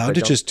like you it, except allowed I to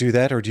don't- just do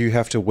that, or do you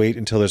have to wait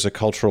until there's a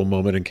cultural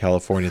moment in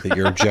California that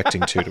you're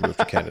objecting to move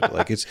to Canada?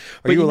 Like, are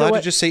But you you know allowed to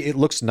what? just say it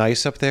looks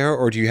nice up there,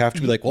 or do you have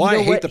to be like, well, You know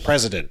I hate what? the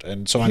president,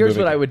 and so I'm Here's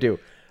moving? what I would do.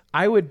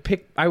 I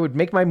would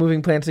make my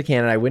moving plans to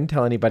Canada. I wouldn't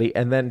tell anybody,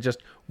 and then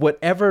just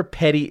whatever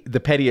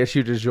the petty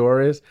issue du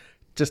jour is,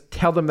 just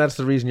tell them that's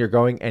the reason you're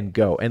going and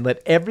go, and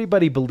let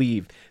everybody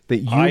believe that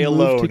you I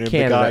alone moved to am the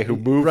Canada. guy who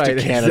moved to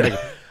Canada.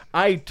 Exactly.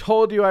 I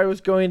told you I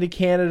was going to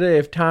Canada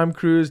if Tom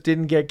Cruise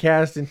didn't get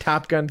cast in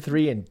Top Gun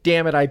 3, and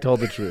damn it, I told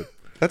the truth.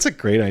 That's a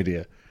great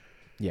idea.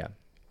 Yeah.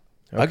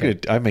 I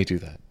may do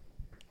that.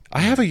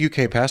 I have a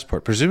UK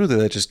passport. Presumably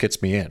that just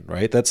gets me in,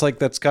 right? That's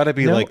got to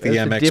be No, like the it's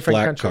a Amex different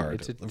Black country.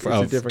 card It's a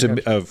different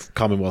country. of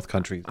Commonwealth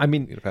countries. I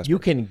mean, passport. you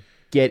can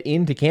get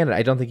into Canada.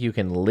 I don't think you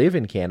can live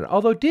in Canada.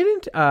 Although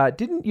didn't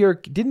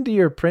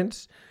your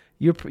prince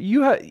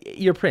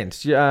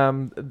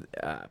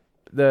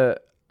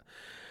the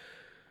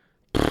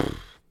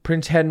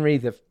Prince Henry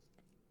the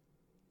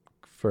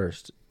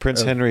first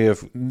Prince Henry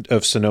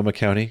of Sonoma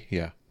County,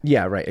 yeah.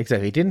 Yeah, right,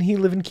 exactly. Didn't he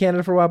live in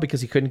Canada for a while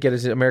because he couldn't get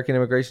his American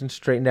immigration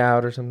straightened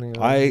out or something?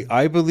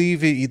 I believe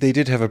they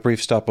did have a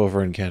brief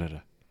stopover in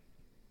Canada.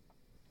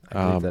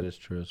 I believe that is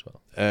true as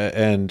well.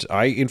 And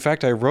in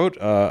fact, I wrote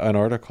an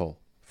article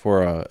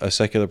for a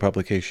secular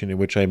publication in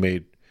which I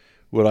made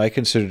what I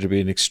consider to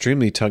be an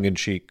extremely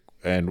tongue-in-cheek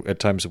and at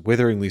times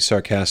witheringly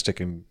sarcastic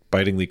and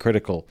bitingly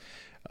critical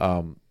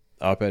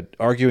op-ed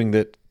arguing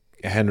that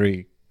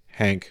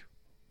Hank,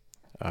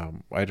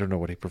 I don't know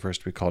what he prefers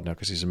to be called now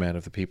because he's a man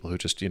of the people who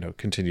just,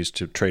 continues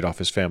to trade off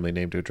his family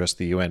name to address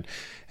the UN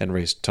and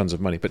raise tons of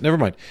money. But never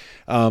mind.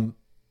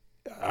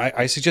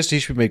 I suggest he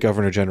should be made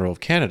Governor General of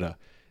Canada.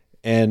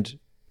 And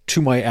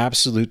to my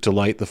absolute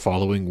delight, the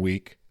following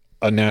week,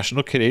 a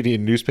national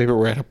Canadian newspaper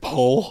ran a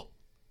poll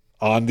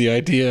on the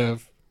idea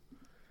of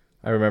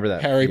I remember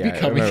that. Harry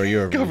becoming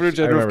Governor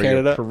General of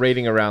Canada.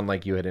 Parading around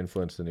like you had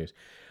influenced the news.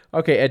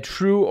 Okay, Ed,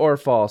 true or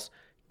false?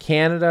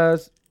 Canada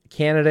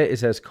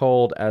is as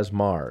cold as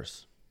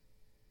Mars.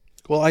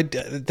 Well,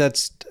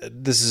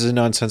 this is a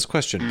nonsense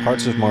question.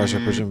 Parts of Mars are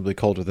presumably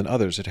colder than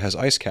others. It has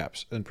ice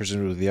caps, and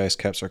presumably the ice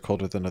caps are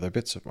colder than other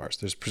bits of Mars.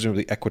 There's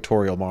presumably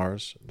equatorial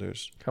Mars.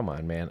 Come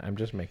on, man. I'm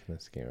just making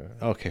this game.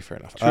 Okay, fair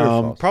enough. True or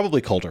false?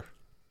 Probably colder.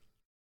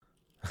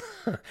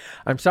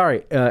 I'm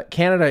sorry.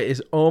 Canada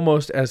is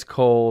almost as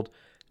cold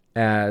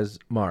as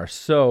Mars.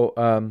 So,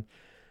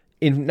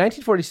 in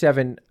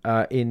 1947,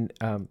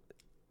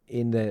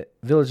 in the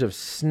village of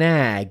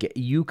Snag,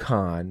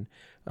 Yukon,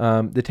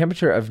 the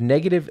temperature of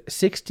negative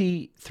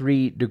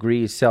 63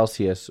 degrees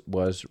Celsius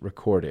was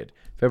recorded,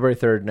 February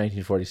 3rd,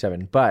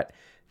 1947. But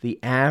the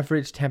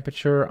average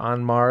temperature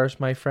on Mars,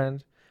 my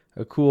friend,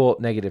 a cool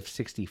negative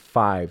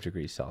 65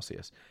 degrees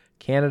Celsius.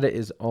 Canada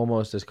is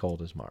almost as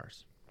cold as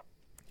Mars.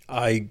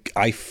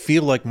 I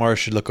feel like Mars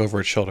should look over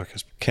its shoulder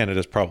because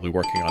Canada's probably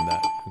working on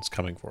that. It's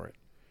coming for it.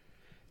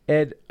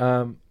 Ed,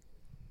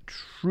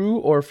 true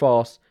or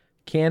false,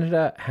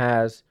 Canada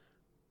has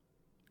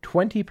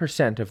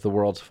 20% of the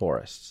world's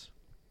forests.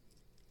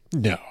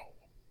 No.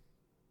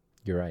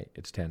 You're right.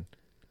 It's 10.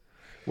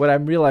 What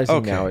I'm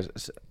realizing now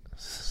is...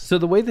 So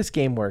the way this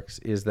game works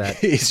is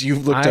that... is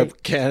you've looked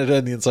up Canada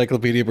in the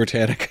Encyclopedia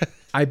Britannica.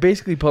 I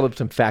basically pulled up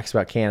some facts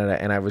about Canada,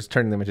 and I was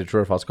turning them into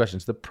true or false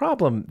questions. The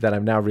problem that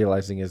I'm now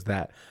realizing is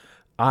that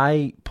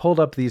I pulled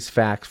up these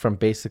facts from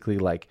basically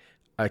like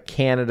a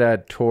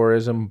Canada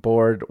Tourism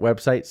Board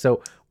website.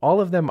 So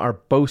all of them are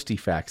boasty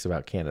facts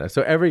about Canada.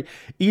 So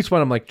each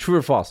one I'm like, true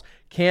or false.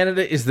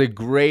 Canada is the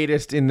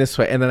greatest in this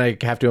way. And then I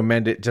have to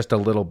amend it just a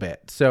little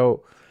bit.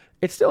 So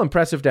it's still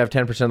impressive to have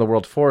 10% of the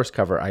world's forest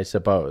cover, I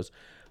suppose.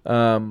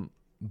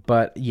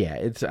 But yeah,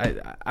 I'm but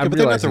they're not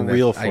realizing the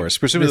real forest.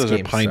 Presumably those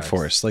are pine sucks.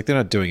 forests. Like they're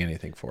not doing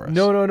anything for us.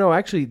 No.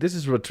 Actually, this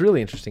is what's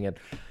really interesting. Ed.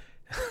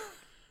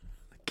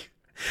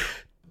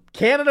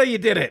 Canada, you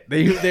did it.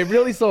 They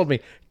really sold me.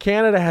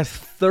 Canada has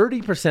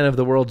 30% of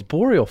the world's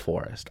boreal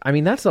forest. I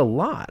mean, that's a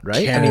lot,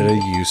 right? Canada,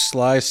 you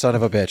sly son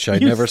of a bitch. I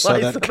never saw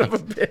that son of a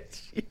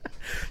bitch. Yeah.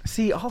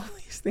 See, all of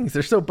these things,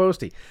 they're so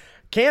boasty.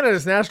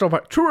 Canada's national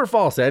park. True or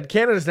false, Ed?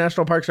 Canada's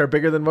national parks are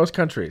bigger than most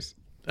countries.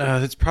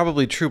 That's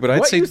probably true, but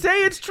I'd say... You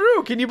say it's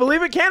true. Can you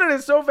believe it? Canada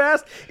is so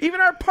vast,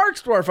 even our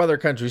parks dwarf other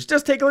countries.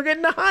 Just take a look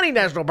at Nahanni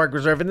National Park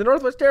Reserve in the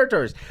Northwest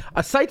Territories.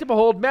 A site to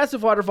behold,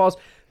 massive waterfalls,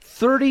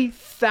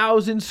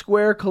 30,000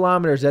 square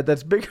kilometers.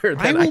 That's bigger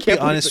than... I will be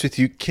honest with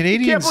you,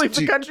 Canadians... I can't believe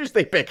the countries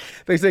they pick.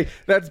 They say,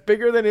 that's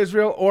bigger than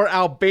Israel or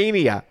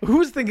Albania.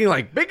 Who's thinking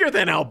like, bigger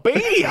than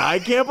Albania? I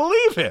can't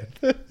believe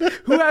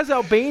it. Who has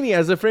Albania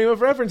as a frame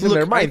of reference in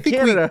their mind?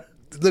 Canada...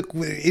 Look,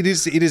 it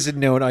is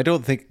known. I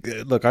don't think.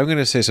 Look, I'm going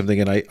to say something,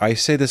 and I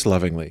say this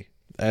lovingly,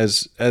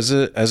 as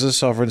a fellow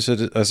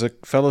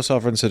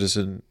sovereign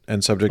citizen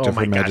and subject of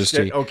Her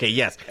Majesty. Okay,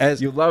 yes.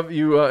 As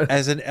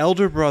an an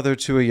elder brother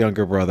to a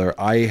younger brother,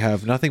 I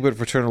have nothing but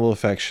fraternal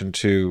affection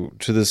to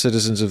the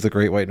citizens of the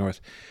Great White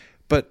North.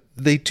 But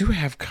they do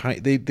have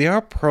they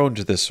are prone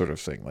to this sort of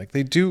thing. Like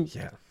they do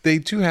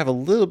have a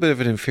little bit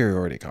of an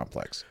inferiority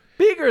complex.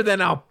 bigger than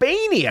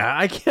Albania.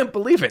 I can't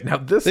believe it. Now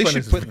this They one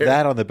should is put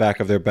that on the back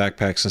of their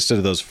backpacks instead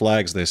of those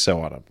flags they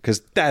sew on them, because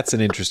that's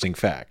an interesting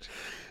fact.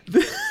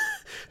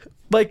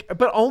 like,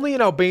 but only in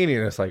Albania.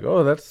 And it's like,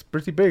 oh, that's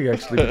pretty big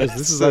actually, because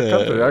this is our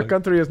country. Our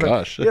country is not.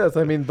 Gosh. Yes,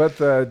 I mean, but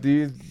do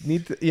you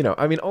need to? You know,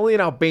 I mean, only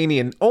an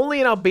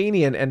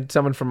Albanian, and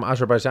someone from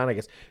Azerbaijan, I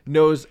guess,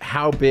 knows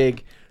how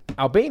big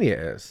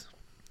Albania is.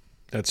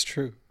 That's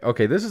true.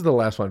 Okay, this is the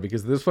last one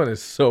because this one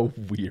is so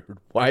weird.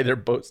 Why they're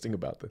boasting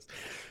about this?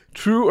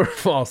 True or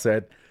false,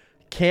 Ed?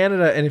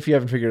 Canada, and if you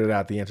haven't figured it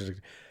out, the answer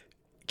is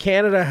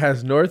Canada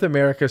has North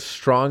America's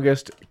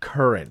strongest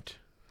current.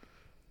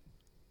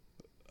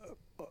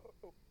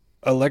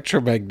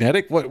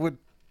 Electromagnetic? What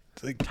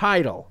like,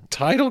 Tidal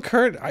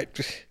current?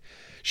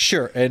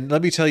 Sure. And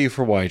let me tell you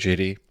for why,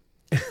 JD.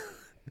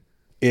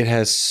 It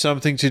has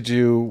something to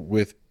do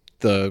with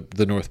the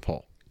North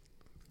Pole.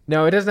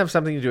 No, it doesn't have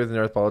something to do with the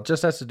North Pole. It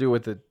just has to do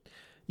with the.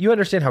 You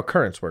understand how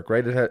currents work,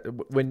 right?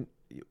 When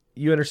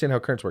you understand how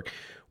currents work,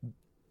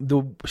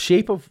 the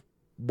shape of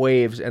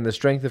waves and the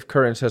strength of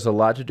currents has a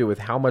lot to do with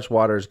how much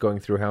water is going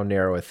through how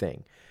narrow a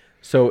thing.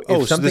 So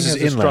if something this has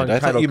is a strong inland. I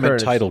thought you meant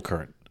tidal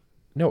current.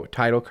 No,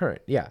 tidal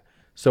current. Yeah.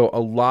 So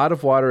a lot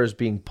of water is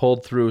being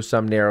pulled through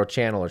some narrow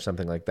channel or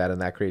something like that, and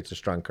that creates a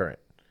strong current.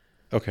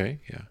 Okay.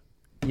 Yeah.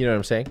 You know what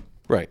I'm saying?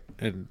 Right,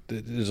 and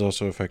it is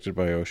also affected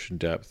by ocean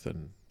depth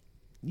and.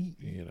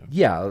 You know,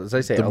 yeah, as I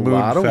say, the a moon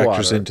lot of factors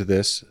water into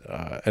this,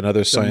 and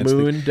other science. The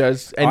moon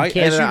does, and Canada,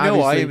 as you know, I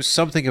obviously, am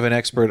something of an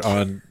expert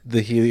on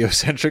the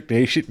heliocentric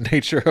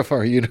nature of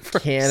our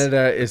universe.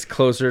 Canada is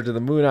closer to the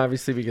moon,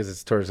 obviously, because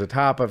it's towards the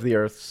top of the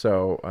Earth.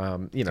 So,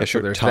 you know, Yeah, so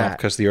sure, there's top that.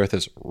 because the Earth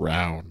is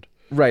round.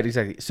 Right,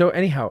 exactly. So,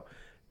 anyhow,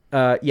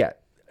 yeah,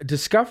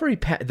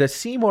 the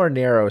Seymour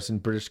Narrows in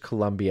British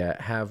Columbia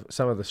have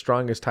some of the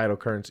strongest tidal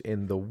currents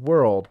in the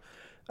world.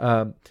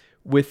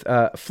 With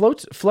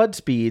flood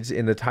speeds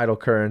in the tidal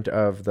current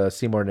of the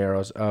Seymour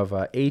Narrows of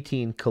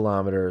 18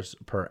 kilometers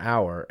per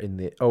hour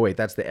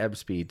that's the ebb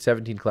speed,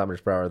 17 kilometers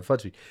per hour, the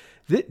flood speed.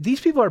 These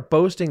people are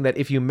boasting that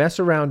if you mess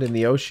around in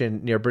the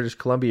ocean near British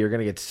Columbia, you're going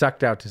to get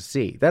sucked out to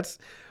sea.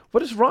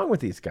 What is wrong with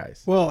these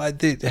guys? Well,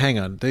 hang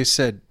on. They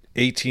said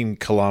 18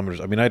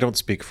 kilometers. I mean, I don't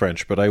speak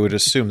French, but I would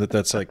assume that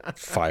that's like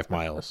 5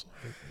 miles.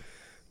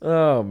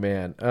 Oh,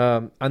 man.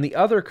 On the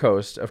other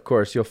coast, of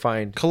course, you'll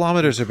find...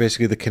 Kilometers are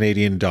basically the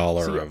Canadian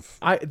dollar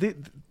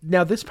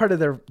now, this part of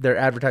their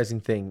advertising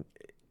thing,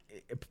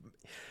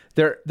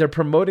 they're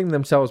promoting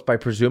themselves by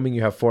presuming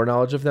you have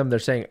foreknowledge of them. They're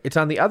saying, it's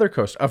on the other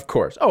coast. Of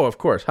course. Oh, of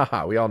course.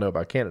 Haha, we all know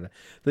about Canada.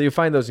 That you'll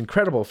find those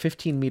incredible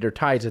 15-meter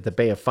tides at the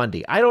Bay of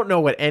Fundy. I don't know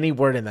what any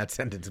word in that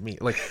sentence means.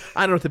 Like,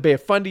 I don't know what the Bay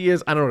of Fundy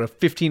is. I don't know what a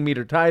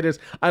 15-meter tide is.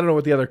 I don't know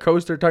what the other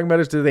coast they're talking about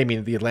is. Do they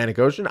mean the Atlantic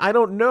Ocean? I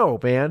don't know,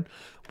 man.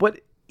 What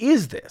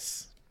is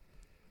this?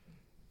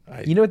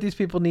 You know what these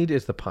people need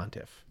is the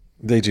pontiff.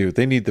 They do.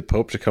 They need the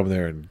Pope to come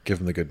there and give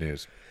them the good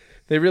news.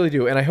 They really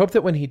do. And I hope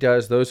that when he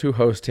does, those who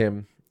host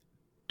him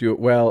do it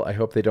well. I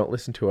hope they don't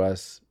listen to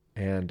us.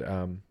 And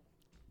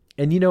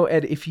you know,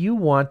 Ed, if you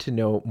want to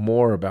know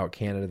more about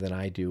Canada than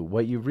I do,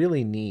 what you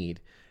really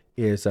need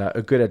is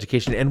a good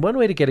education. And one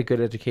way to get a good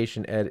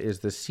education, Ed, is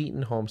the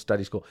Seton Home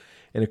Study School,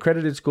 an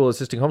accredited school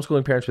assisting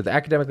homeschooling parents with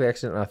academically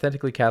excellent and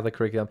authentically Catholic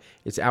curriculum.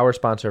 It's our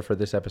sponsor for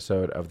this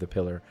episode of the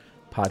Pillar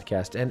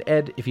Podcast. And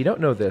Ed, if you don't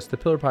know this, the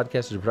Pillar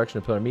Podcast is a production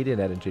of Pillar Media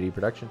and Ed and JD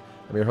Production.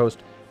 I'm your host,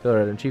 Pillar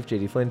Editor-in-Chief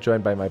JD Flynn,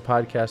 joined by my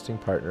podcasting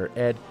partner,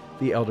 Ed,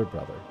 the elder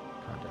brother.